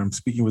Shepard, and I'm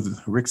speaking with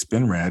Rick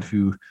Spinrad,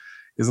 who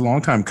is a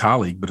longtime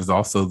colleague, but is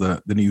also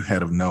the new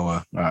head of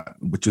NOAA,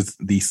 which is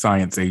the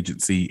science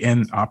agency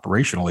and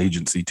operational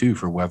agency, too,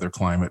 for weather,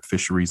 climate,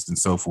 fisheries, and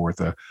so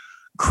forth. A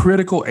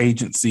critical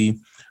agency,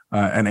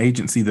 an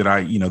agency that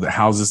that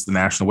houses the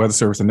National Weather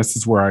Service. And this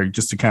is where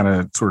just to kind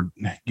of sort of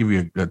give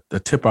you a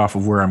tip off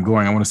of where I'm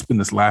going, I want to spend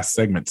this last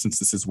segment, since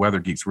this is Weather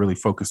Geeks, really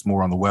focused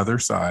more on the weather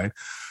side.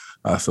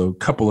 So a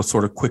couple of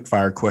sort of quick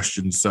fire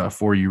questions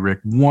for you,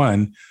 Rick.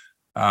 One,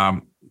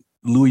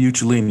 Louis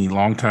Uccellini,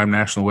 longtime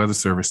National Weather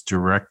Service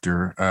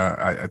director,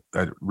 I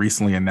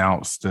recently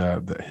announced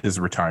his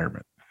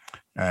retirement.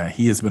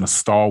 He has been a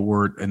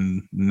stalwart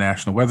in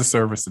National Weather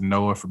Service and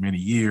NOAA for many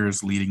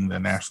years, leading the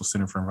National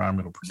Center for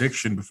Environmental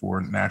Prediction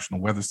before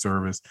National Weather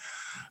Service,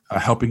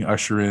 helping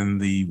usher in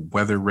the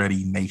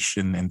weather-ready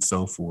nation and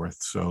so forth.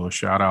 So a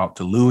shout out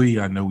to Louis.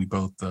 I know we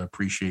both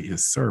appreciate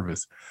his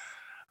service.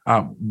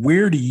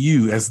 Where do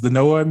you, as the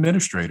NOAA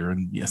administrator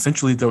and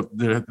essentially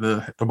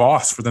the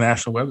boss for the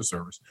National Weather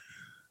Service,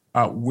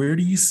 where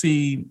do you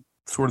see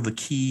sort of the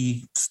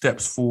key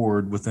steps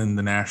forward within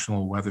the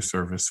National Weather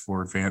Service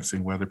for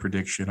advancing weather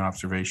prediction,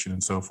 observation,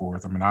 and so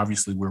forth? I mean,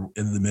 obviously, we're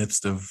in the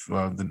midst of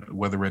the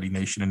Weather Ready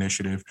Nation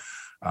initiative.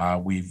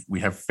 We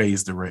have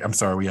phased array.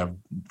 We have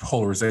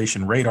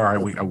polarization radar.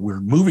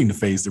 We're moving to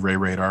phased array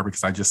radar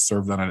because I just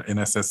served on an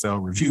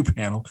NSSL review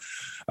panel.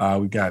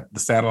 We've got the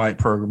satellite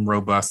program,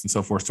 robust, and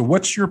so forth. So,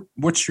 what's your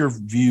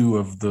view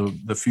of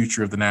the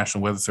future of the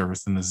National Weather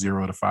Service in the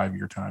 0 to 5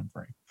 year time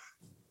frame?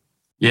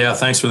 Yeah,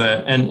 thanks for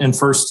that. And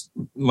first,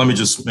 let me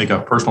just make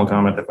a personal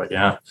comment if I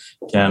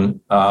can.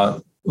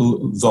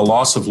 The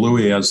loss of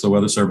Louis as the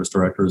Weather Service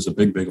director is a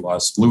big, big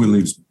loss. Louis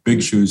leaves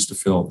big shoes to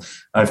fill.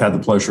 I've had the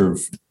pleasure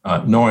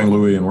of knowing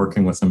Louis and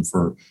working with him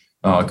for,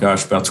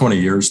 about 20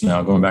 years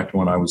now, going back to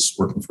when I was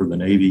working for the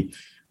Navy.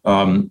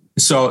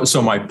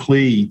 So my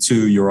plea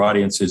to your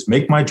audience is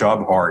make my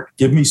job hard.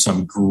 Give me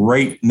some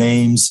great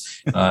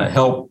names.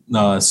 Help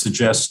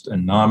suggest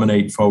and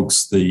nominate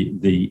folks.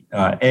 The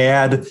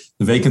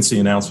vacancy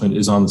announcement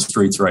is on the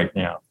streets right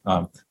now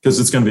because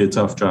it's going to be a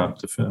tough job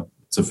to fill.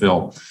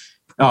 So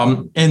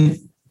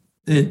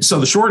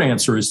the short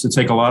answer is to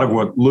take a lot of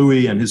what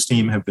Louis and his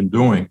team have been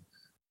doing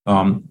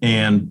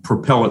and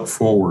propel it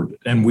forward.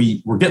 And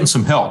we're getting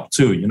some help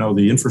too.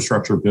 The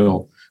infrastructure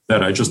bill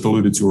that I just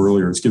alluded to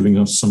earlier is giving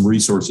us some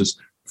resources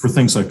for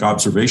things like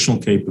observational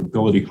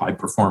capability, high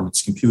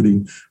performance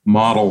computing,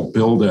 model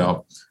build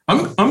out.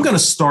 I'm going to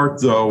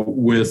start though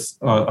with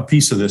a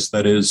piece of this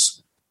that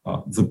is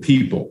the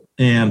people.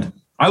 And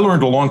I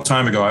learned a long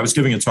time ago, I was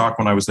giving a talk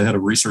when I was the head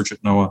of research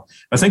at NOAA.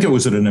 I think it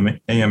was at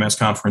an AMS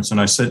conference. And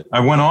I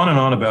went on and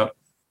on about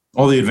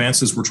all the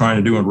advances we're trying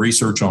to do in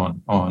research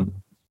on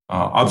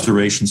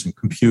observations and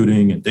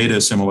computing and data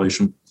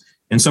assimilation.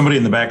 And somebody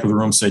in the back of the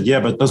room said, yeah,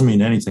 but it doesn't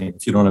mean anything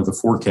if you don't have the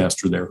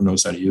forecaster there who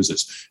knows how to use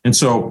this. And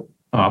so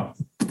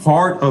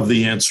part of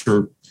the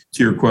answer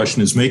to your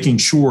question is making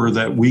sure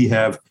that we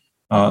have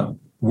are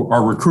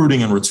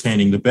recruiting and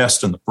retaining the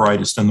best and the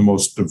brightest and the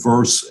most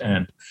diverse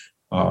and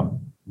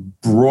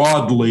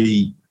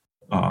broadly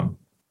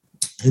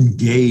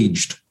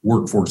engaged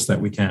workforce that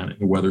we can in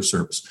the Weather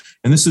Service.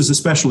 And this is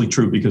especially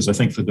true because I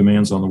think the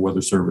demands on the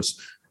Weather Service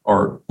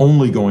are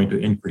only going to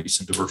increase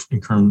in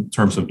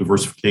terms of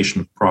diversification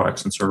of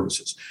products and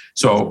services.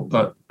 So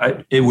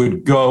it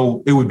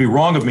would be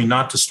wrong of me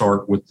not to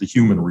start with the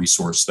human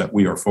resource that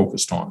we are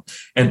focused on.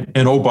 And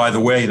oh, by the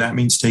way, that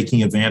means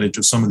taking advantage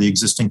of some of the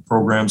existing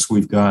programs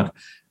we've got,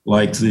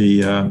 like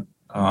the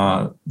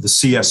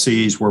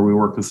CSCs, where we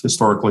work with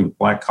historically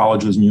Black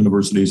colleges and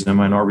universities and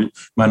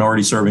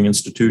minority serving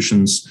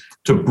institutions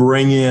to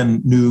bring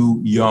in new,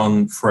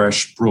 young,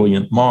 fresh,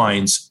 brilliant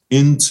minds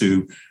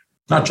into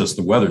not just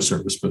the Weather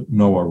Service, but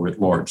NOAA writ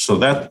large. So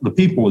that the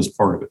people is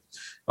part of it.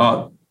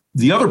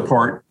 The other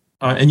part,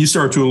 and you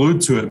started to allude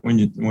to it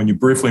when you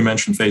briefly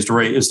mentioned phased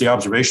array, is the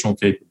observational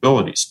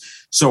capabilities.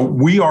 So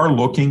we are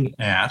looking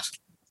at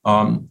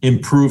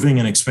improving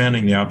and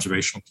expanding the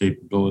observational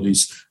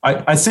capabilities.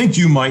 I think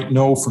you might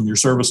know from your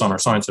service on our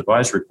Science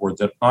Advisory Board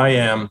that I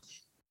am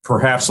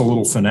perhaps a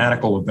little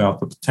fanatical about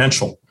the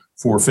potential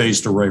for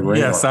phased array radar.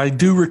 Yes, I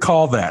do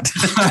recall that.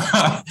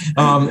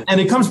 And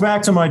it comes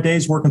back to my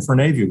days working for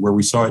Navy, where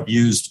we saw it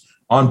used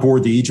on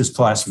board the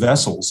Aegis-class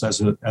vessels as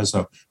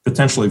a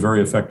potentially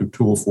very effective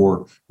tool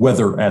for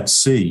weather at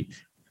sea.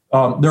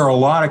 There are a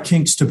lot of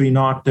kinks to be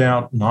knocked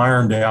out and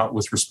ironed out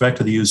with respect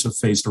to the use of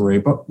phased array.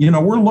 But,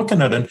 we're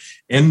looking at an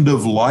end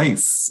of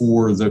life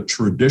for the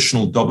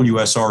traditional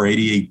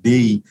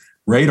WSR-88B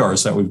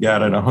radars that we've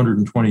got at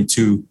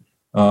 122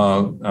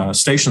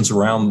 stations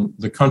around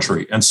the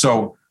country. And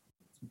so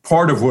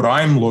part of what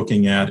I'm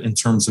looking at in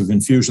terms of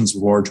infusions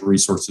of large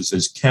resources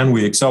is, can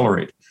we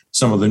accelerate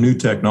some of the new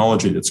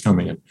technology that's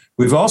coming in?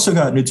 We've also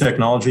got new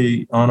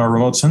technology on our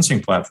remote sensing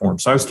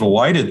platforms. I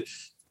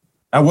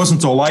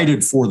wasn't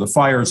delighted for the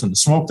fires and the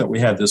smoke that we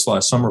had this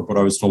last summer, but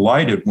I was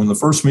delighted when the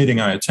first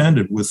meeting I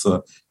attended with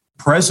the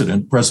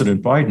President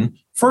Biden,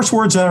 first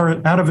words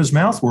out of his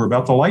mouth were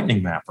about the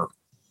lightning mapper.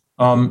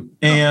 And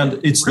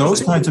it's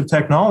those kinds of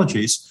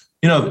technologies.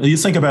 You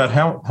think about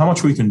how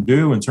much we can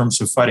do in terms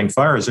of fighting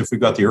fires if we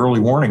got the early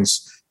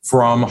warnings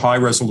from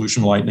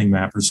high-resolution lightning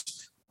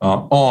mappers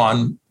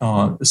on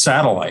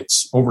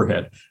satellites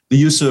overhead. The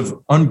use of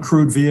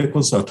uncrewed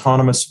vehicles,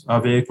 autonomous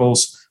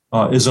vehicles,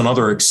 is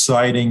another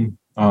exciting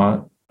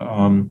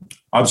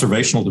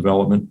observational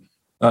development.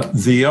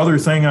 The other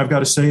thing I've got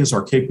to say is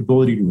our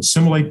capability to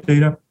assimilate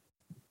data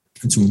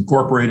and to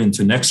incorporate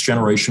into next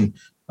generation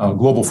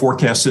global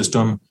forecast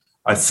system.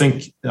 I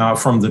think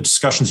from the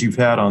discussions you've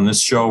had on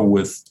this show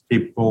with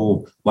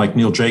people like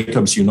Neil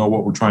Jacobs,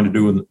 what we're trying to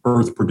do in the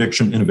Earth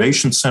Prediction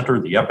Innovation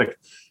Center, the EPIC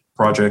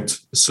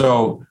project.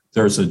 So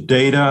there's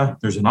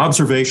an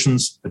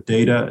observations, a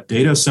data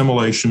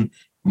assimilation,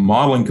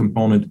 modeling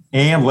component,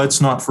 and let's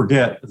not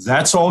forget,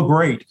 that's all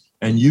great.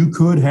 And you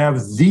could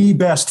have the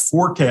best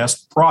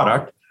forecast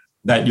product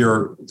that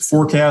your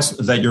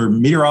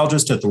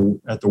meteorologist at the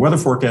Weather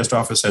Forecast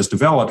Office has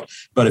developed.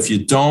 But if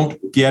you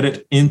don't get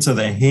it into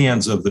the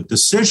hands of the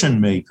decision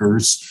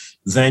makers,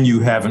 then you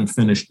haven't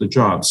finished the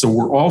job. So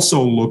we're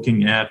also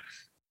looking at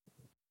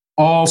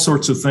all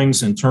sorts of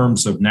things in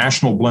terms of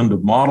national blend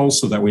of models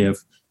so that we have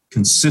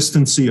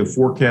consistency of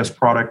forecast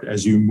product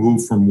as you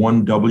move from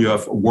one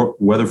WF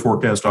Weather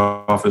Forecast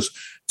Office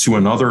to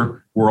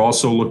another. We're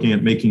also looking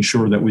at making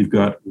sure that we've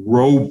got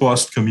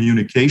robust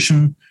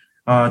communication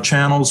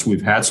channels.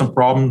 We've had some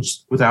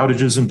problems with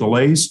outages and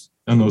delays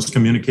in those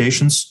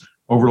communications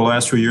over the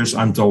last few years.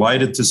 I'm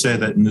delighted to say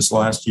that in this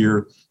last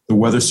year, the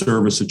Weather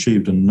Service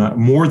achieved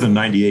more than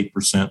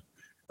 98%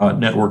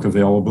 network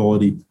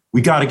availability.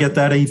 We got to get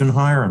that even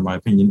higher, in my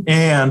opinion.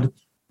 And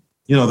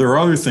there are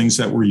other things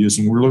that we're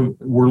using.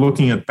 We're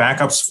looking at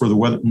backups for the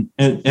weather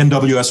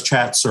NWS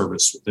chat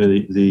service.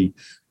 The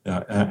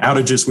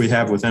outages we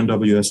have with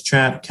NWS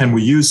chat. Can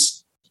we use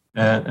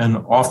an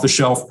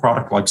off-the-shelf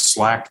product like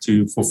Slack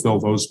to fulfill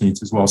those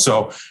needs as well?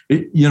 So,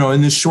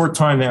 in this short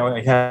time that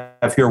I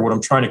have here, what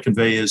I'm trying to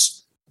convey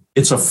is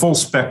it's a full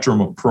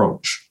spectrum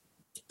approach.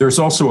 There's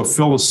also a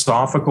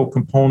philosophical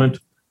component.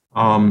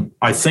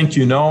 I think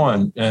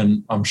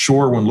and I'm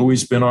sure when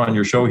Louis has been on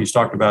your show, he's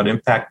talked about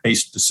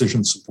impact-based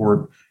decision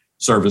support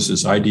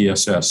services,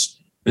 IDSS.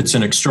 It's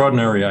an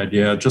extraordinary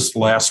idea. Just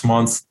last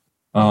month,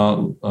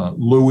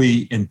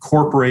 Louis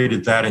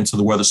incorporated that into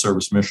the Weather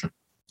Service mission.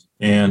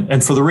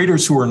 And for the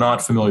readers who are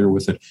not familiar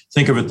with it,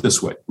 think of it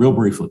this way, real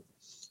briefly.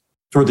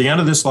 Toward the end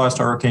of this last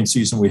hurricane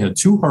season, we had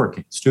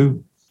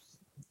two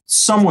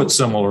somewhat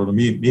similar to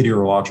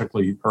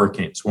meteorologically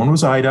hurricanes. One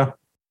was Ida,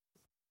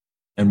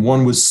 and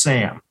one was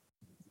Sam.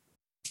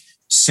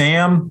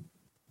 Sam,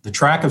 the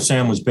track of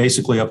Sam was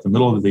basically up the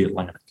middle of the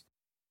Atlantic.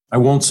 I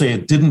won't say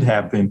it didn't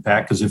have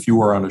impact, because if you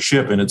were on a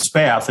ship in its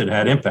path, it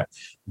had impact.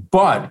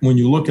 But when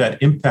you look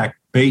at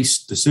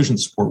impact-based decision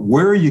support,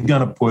 where are you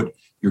going to put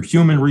your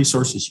human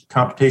resources, your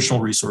computational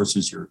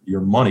resources,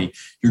 your money?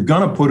 You're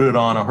going to put it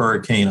on a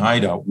Hurricane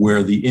Ida,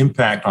 where the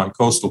impact on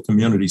coastal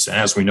communities,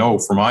 as we know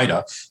from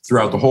Ida,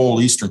 throughout the whole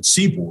eastern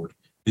seaboard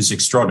is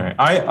extraordinary.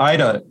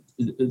 Ida,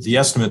 the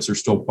estimates are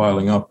still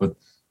piling up, but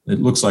it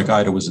looks like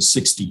Ida was a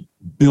 60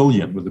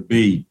 billion with a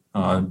B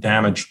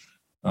damage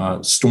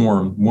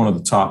storm, one of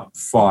the top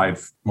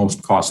 5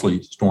 most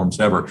costly storms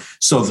ever.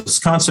 So this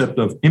concept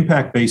of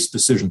impact-based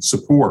decision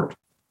support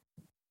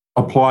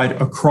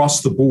applied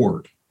across the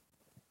board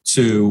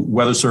to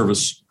Weather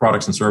Service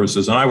products and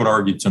services, and I would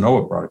argue to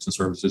NOAA products and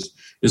services,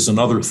 is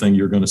another thing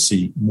you're going to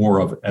see more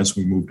of as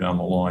we move down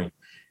the line.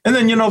 And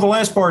then, the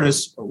last part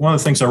is one of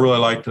the things I really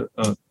liked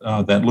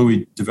that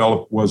Louis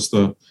developed was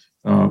the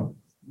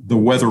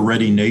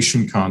weather-ready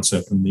nation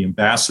concept and the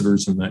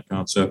ambassadors in that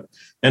concept.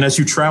 And as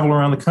you travel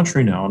around the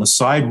country now, on a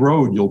side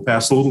road, you'll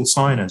pass a little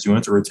sign as you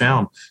enter a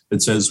town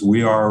that says,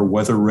 "We are a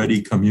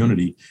weather-ready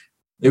community."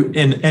 And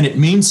it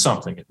means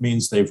something. It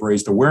means they've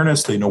raised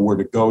awareness. They know where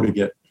to go to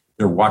get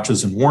their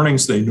watches and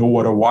warnings. They know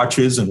what a watch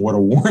is and what a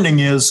warning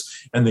is,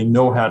 and they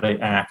know how to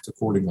act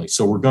accordingly.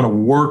 So we're going to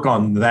work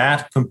on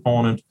that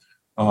component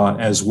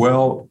as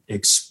well,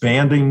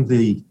 expanding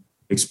the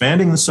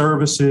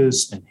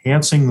services,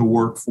 enhancing the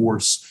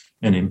workforce,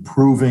 and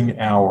improving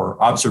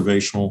our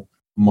observational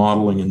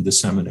modeling and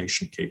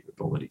dissemination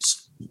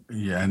capabilities.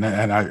 Yeah, and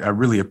I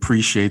really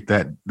appreciate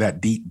that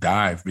deep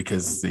dive,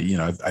 because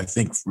I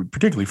think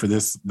particularly for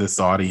this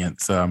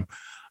audience,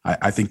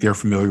 I think they're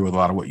familiar with a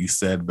lot of what you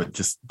said, but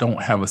just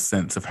don't have a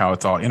sense of how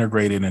it's all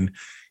integrated. And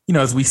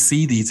as we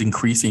see these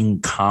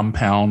increasing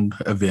compound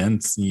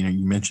events,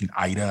 you mentioned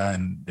Ida,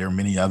 and there are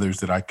many others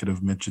that I could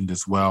have mentioned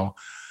as well.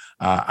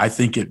 I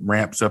think it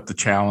ramps up the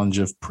challenge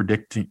of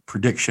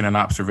prediction and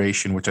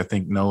observation, which I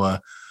think NOAA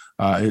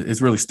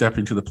is really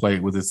stepping to the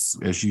plate with this,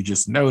 as you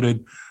just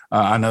noted.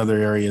 Another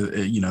area,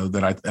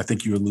 that I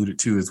think you alluded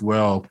to as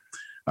well,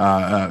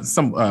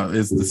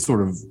 is the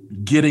sort of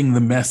getting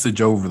the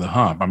message over the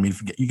hump. I mean,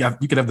 you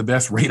could have the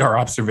best radar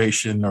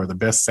observation or the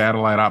best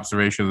satellite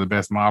observation or the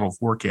best model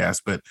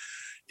forecast, but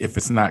if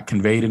it's not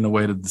conveyed in a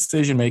way to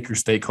decision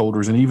makers,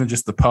 stakeholders, and even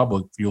just the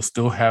public, you'll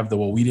still have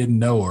we didn't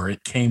know, or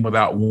it came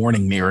without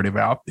warning narrative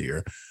out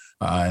there.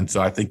 And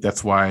so I think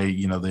that's why,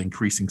 the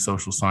increasing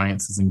social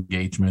sciences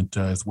engagement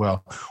as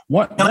well.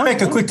 Can I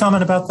make a quick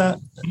comment about that?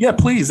 Yeah,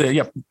 please.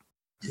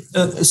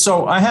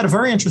 So I had a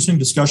very interesting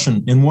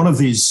discussion in one of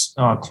these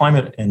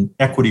climate and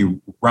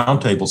equity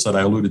roundtables that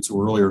I alluded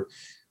to earlier,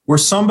 where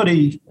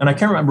somebody, and I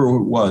can't remember who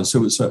it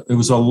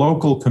was a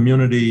local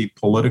community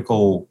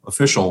political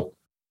official,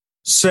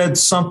 said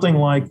something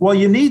like, "Well,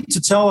 you need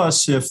to tell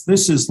us if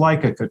this is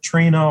like a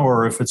Katrina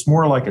or if it's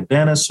more like a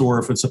Dennis or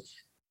if it's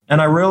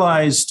and I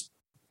realized,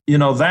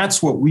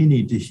 that's what we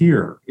need to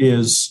hear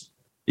is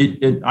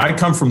I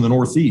come from the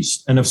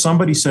Northeast. And if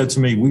somebody said to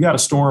me, "We got a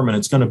storm and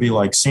it's going to be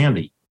like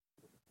Sandy,"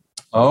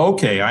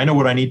 okay, I know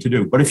what I need to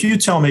do. But if you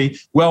tell me,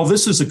 "Well,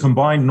 this is a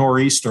combined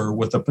nor'easter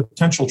with a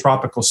potential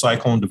tropical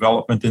cyclone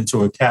development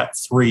into a Cat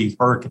 3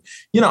 hurricane,"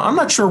 I'm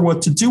not sure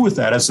what to do with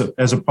that as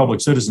a public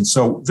citizen.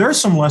 So there are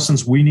some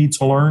lessons we need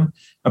to learn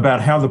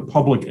about how the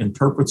public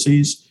interprets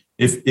these.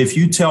 If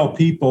you tell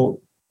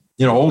people,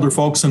 older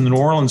folks in the New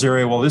Orleans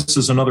area, "Well, this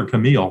is another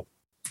Camille,"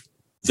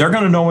 they're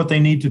going to know what they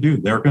need to do.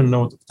 They're going to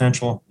know what the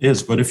potential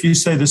is. But if you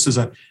say this is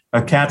a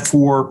Cat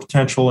 4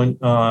 potential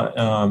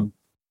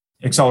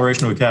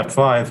acceleration to a Cat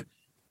 5,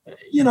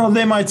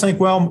 they might think,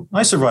 "Well,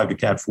 I survived a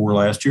Cat 4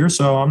 last year,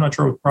 so I'm not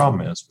sure what the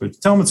problem is." But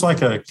tell them it's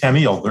like a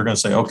Camille, they're going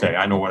to say, "Okay,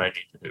 I know what I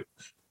need to do."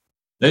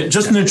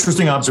 Just an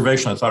interesting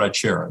observation. I thought I'd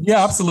share it.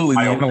 Yeah, absolutely.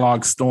 The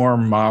analog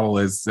storm model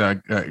is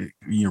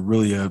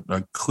really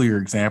a clear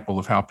example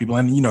of how people,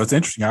 and it's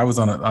interesting. I was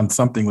on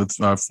something with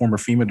former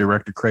FEMA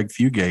director Craig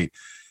Fugate,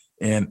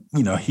 and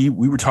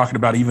we were talking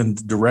about even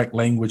direct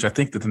language, I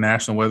think, that the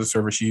National Weather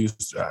Service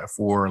used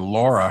for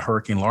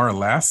Hurricane Laura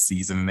last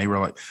season, and they were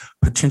like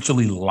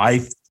potentially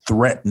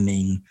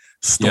life-threatening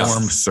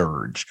storm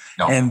surge.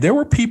 No. And there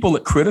were people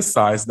that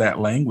criticized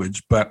that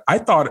language, but I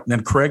thought,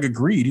 and Craig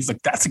agreed. He's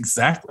like, "That's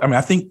exactly." I mean,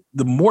 I think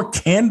the more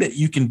candid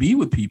you can be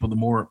with people, the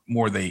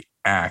more they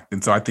act,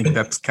 and so I think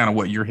that's kind of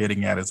what you're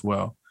hitting at as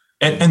well.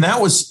 And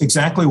that was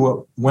exactly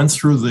what went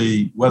through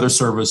the Weather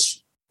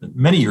Service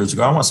many years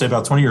ago. I want to say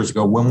about 20 years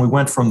ago, when we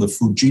went from the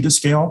Fujita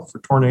scale for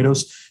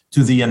tornadoes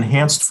to the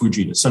enhanced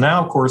Fujita. So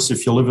now, of course,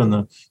 if you live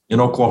in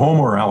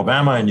Oklahoma or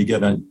Alabama and you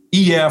get an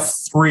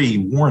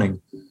EF3 warning,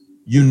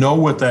 you know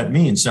what that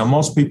means. Now,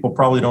 most people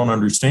probably don't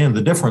understand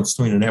the difference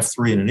between an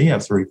F3 and an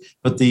EF3,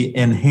 but the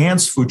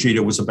enhanced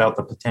Fujita was about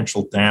the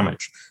potential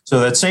damage. So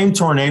that same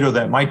tornado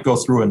that might go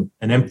through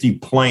an empty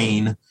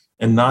plane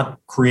and not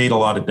create a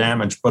lot of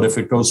damage, but if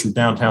it goes through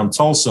downtown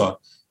Tulsa,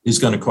 is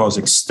going to cause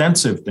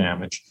extensive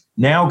damage,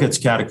 now gets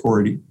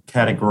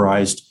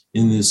categorized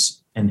in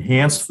this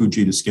enhanced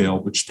Fujita scale,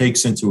 which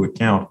takes into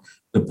account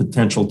the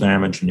potential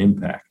damage and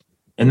impact.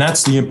 And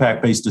that's the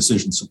impact-based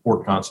decision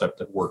support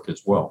concept at work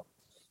as well.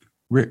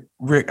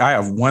 Rick, I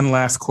have one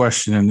last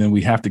question and then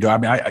we have to go. I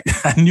mean,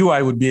 I knew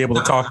I would be able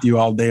to talk to you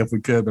all day if we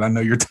could, but I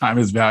know your time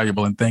is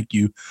valuable, and thank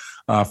you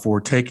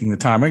for taking the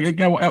time.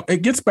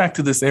 It gets back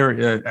to this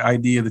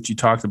idea that you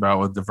talked about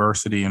with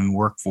diversity and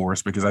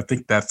workforce, because I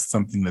think that's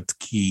something that's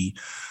key.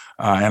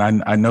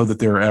 And I know that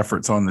there are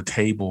efforts on the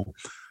table.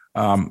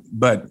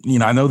 But,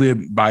 I know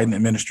the Biden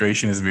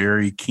administration is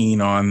very keen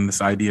on this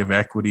idea of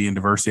equity and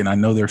diversity. And I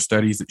know there are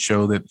studies that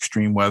show that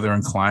extreme weather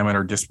and climate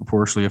are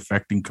disproportionately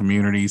affecting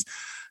communities.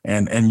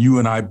 And you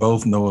and I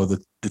both know of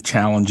the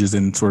challenges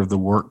in sort of the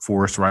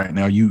workforce right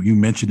now. You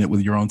mentioned it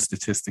with your own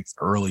statistics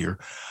earlier.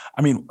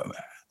 I mean,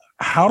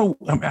 how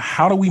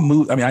do we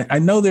move? I mean, I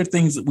know there are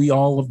things that we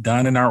all have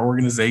done in our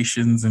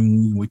organizations,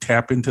 and we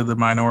tap into the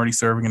minority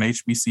serving and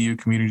HBCU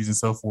communities and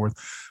so forth.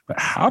 But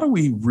how do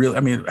we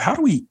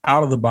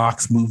out of the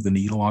box move the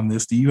needle on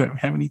this? Do you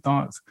have any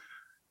thoughts?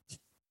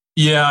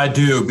 Yeah, I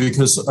do,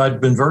 because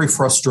I've been very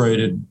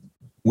frustrated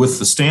with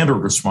the standard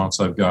response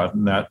I've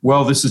gotten that,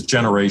 well, this is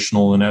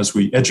generational. And as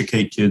we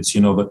educate kids,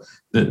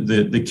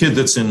 the kid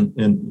that's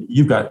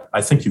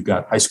I think you've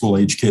got high school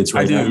age kids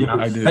right now.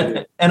 I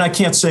do. And I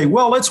can't say,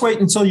 well, let's wait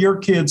until your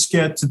kids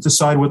get to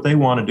decide what they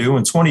want to do.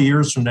 And 20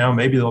 years from now,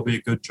 maybe there'll be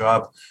a good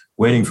job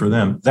waiting for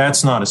them.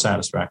 That's not a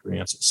satisfactory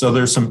answer. So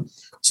there's some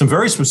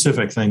very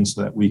specific things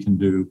that we can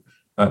do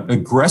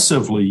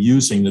aggressively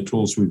using the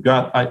tools we've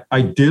got.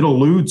 I did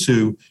allude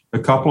to a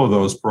couple of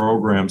those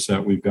programs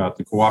that we've got,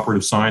 the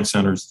cooperative science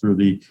centers through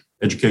the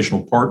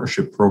educational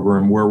partnership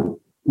program, where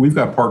we've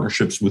got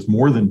partnerships with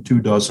more than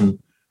 24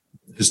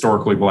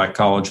 historically Black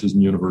colleges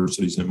and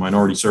universities and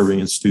minority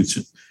serving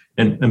institutes.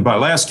 And by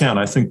last count,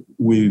 I think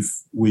we've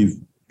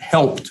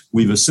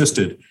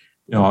assisted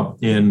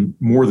in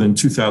more than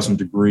 2,000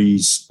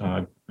 degrees,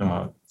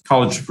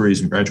 college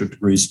degrees and graduate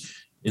degrees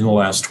in the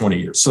last 20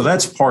 years. So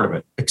that's part of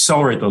it.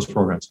 Accelerate those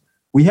programs.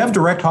 We have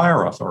direct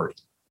hire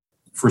authority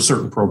for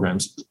certain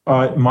programs.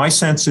 My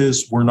sense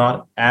is we're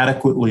not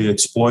adequately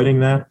exploiting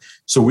that.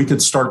 So we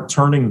could start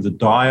turning the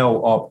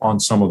dial up on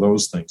some of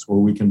those things where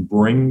we can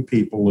bring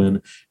people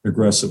in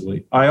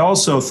aggressively. I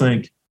also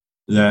think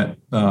that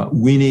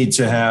we need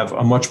to have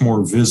a much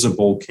more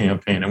visible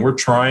campaign. And we're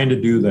trying to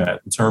do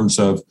that in terms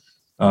of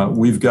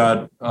we've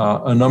got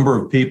a number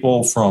of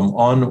people from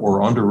or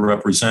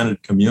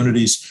underrepresented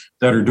communities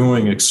that are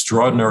doing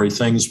extraordinary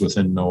things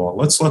within NOAA.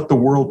 Let's let the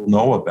world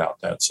know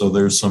about that. So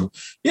there's some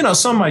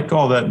might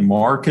call that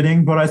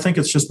marketing, but I think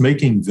it's just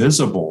making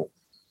visible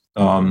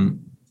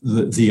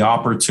the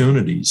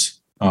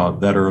opportunities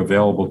that are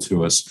available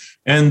to us.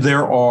 And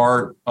there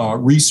are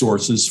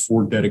resources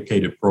for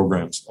dedicated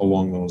programs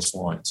along those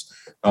lines.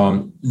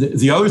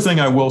 The other thing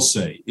I will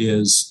say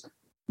is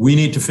we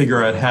need to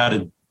figure out how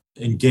to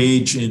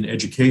engage in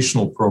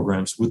educational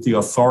programs with the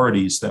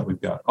authorities that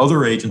we've got,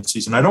 other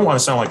agencies. And I don't want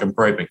to sound like I'm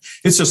griping.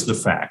 It's just the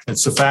fact.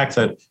 It's the fact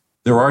that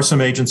there are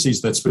some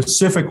agencies that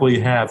specifically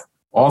have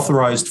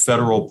authorized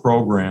federal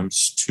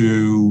programs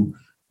to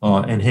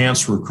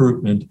enhance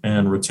recruitment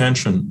and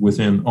retention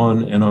within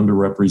and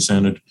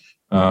underrepresented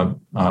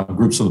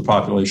groups of the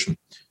population.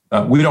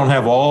 We don't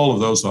have all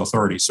of those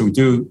authorities. So we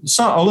do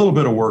a little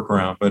bit of work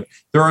around, but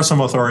there are some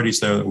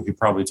authorities there that we could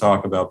probably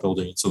talk about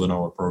building into the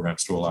NOAA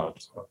programs to allow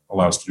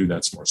us to do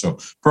that some more. So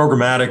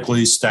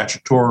programmatically,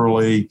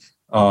 statutorily,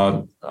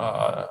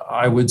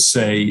 I would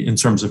say in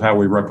terms of how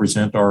we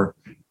represent our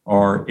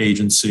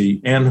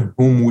agency and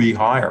whom we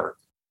hire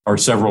are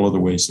several other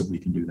ways that we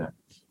can do that.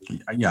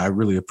 Yeah, I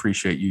really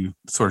appreciate you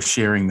sort of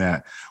sharing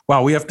that.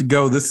 Wow, we have to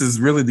go. This is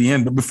really the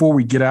end. But before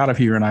we get out of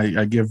here, and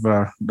I give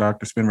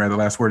Dr. Spinrad the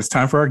last word, it's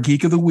time for our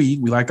Geek of the Week.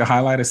 We like to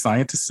highlight a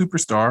scientist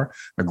superstar,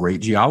 a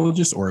great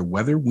geologist, or a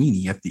weather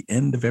weenie at the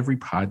end of every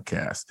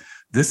podcast.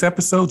 This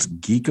episode's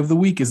Geek of the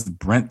Week is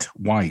Brent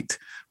White.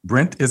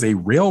 Brent is a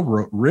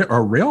railroad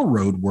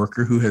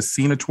worker who has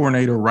seen a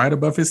tornado right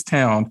above his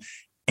town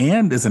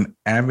and is an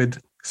avid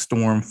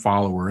storm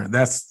follower.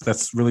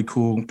 That's really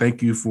cool.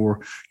 Thank you for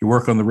your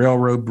work on the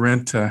railroad,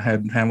 Brent.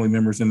 Had family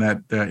members in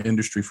that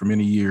industry for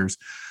many years.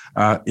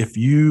 If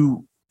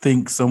you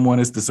think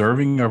someone is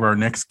deserving of our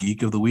next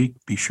Geek of the Week,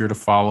 be sure to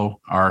follow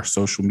our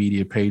social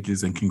media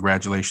pages, and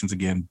congratulations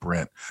again,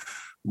 Brent.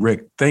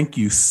 Rick, thank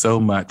you so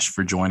much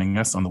for joining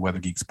us on the Weather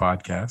Geeks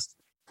podcast.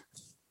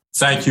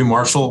 Thank you,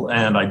 Marshall.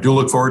 And I do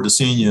look forward to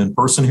seeing you in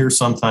person here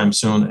sometime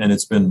soon. And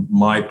it's been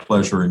my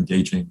pleasure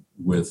engaging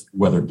with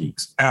Weather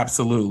Geeks.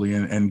 Absolutely.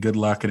 And good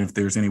luck. And if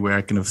there's any way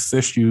I can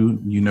assist you,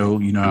 you know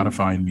how to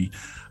find me.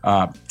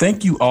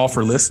 Thank you all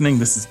for listening.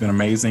 This has been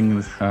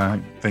amazing.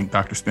 Thank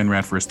Dr.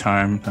 Spinrad for his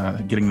time.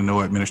 Getting to know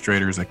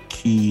administrator is a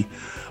key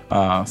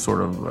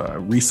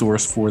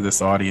resource for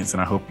this audience.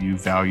 And I hope you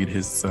valued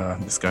his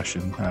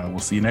discussion. We'll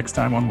see you next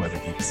time on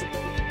Weather Geeks.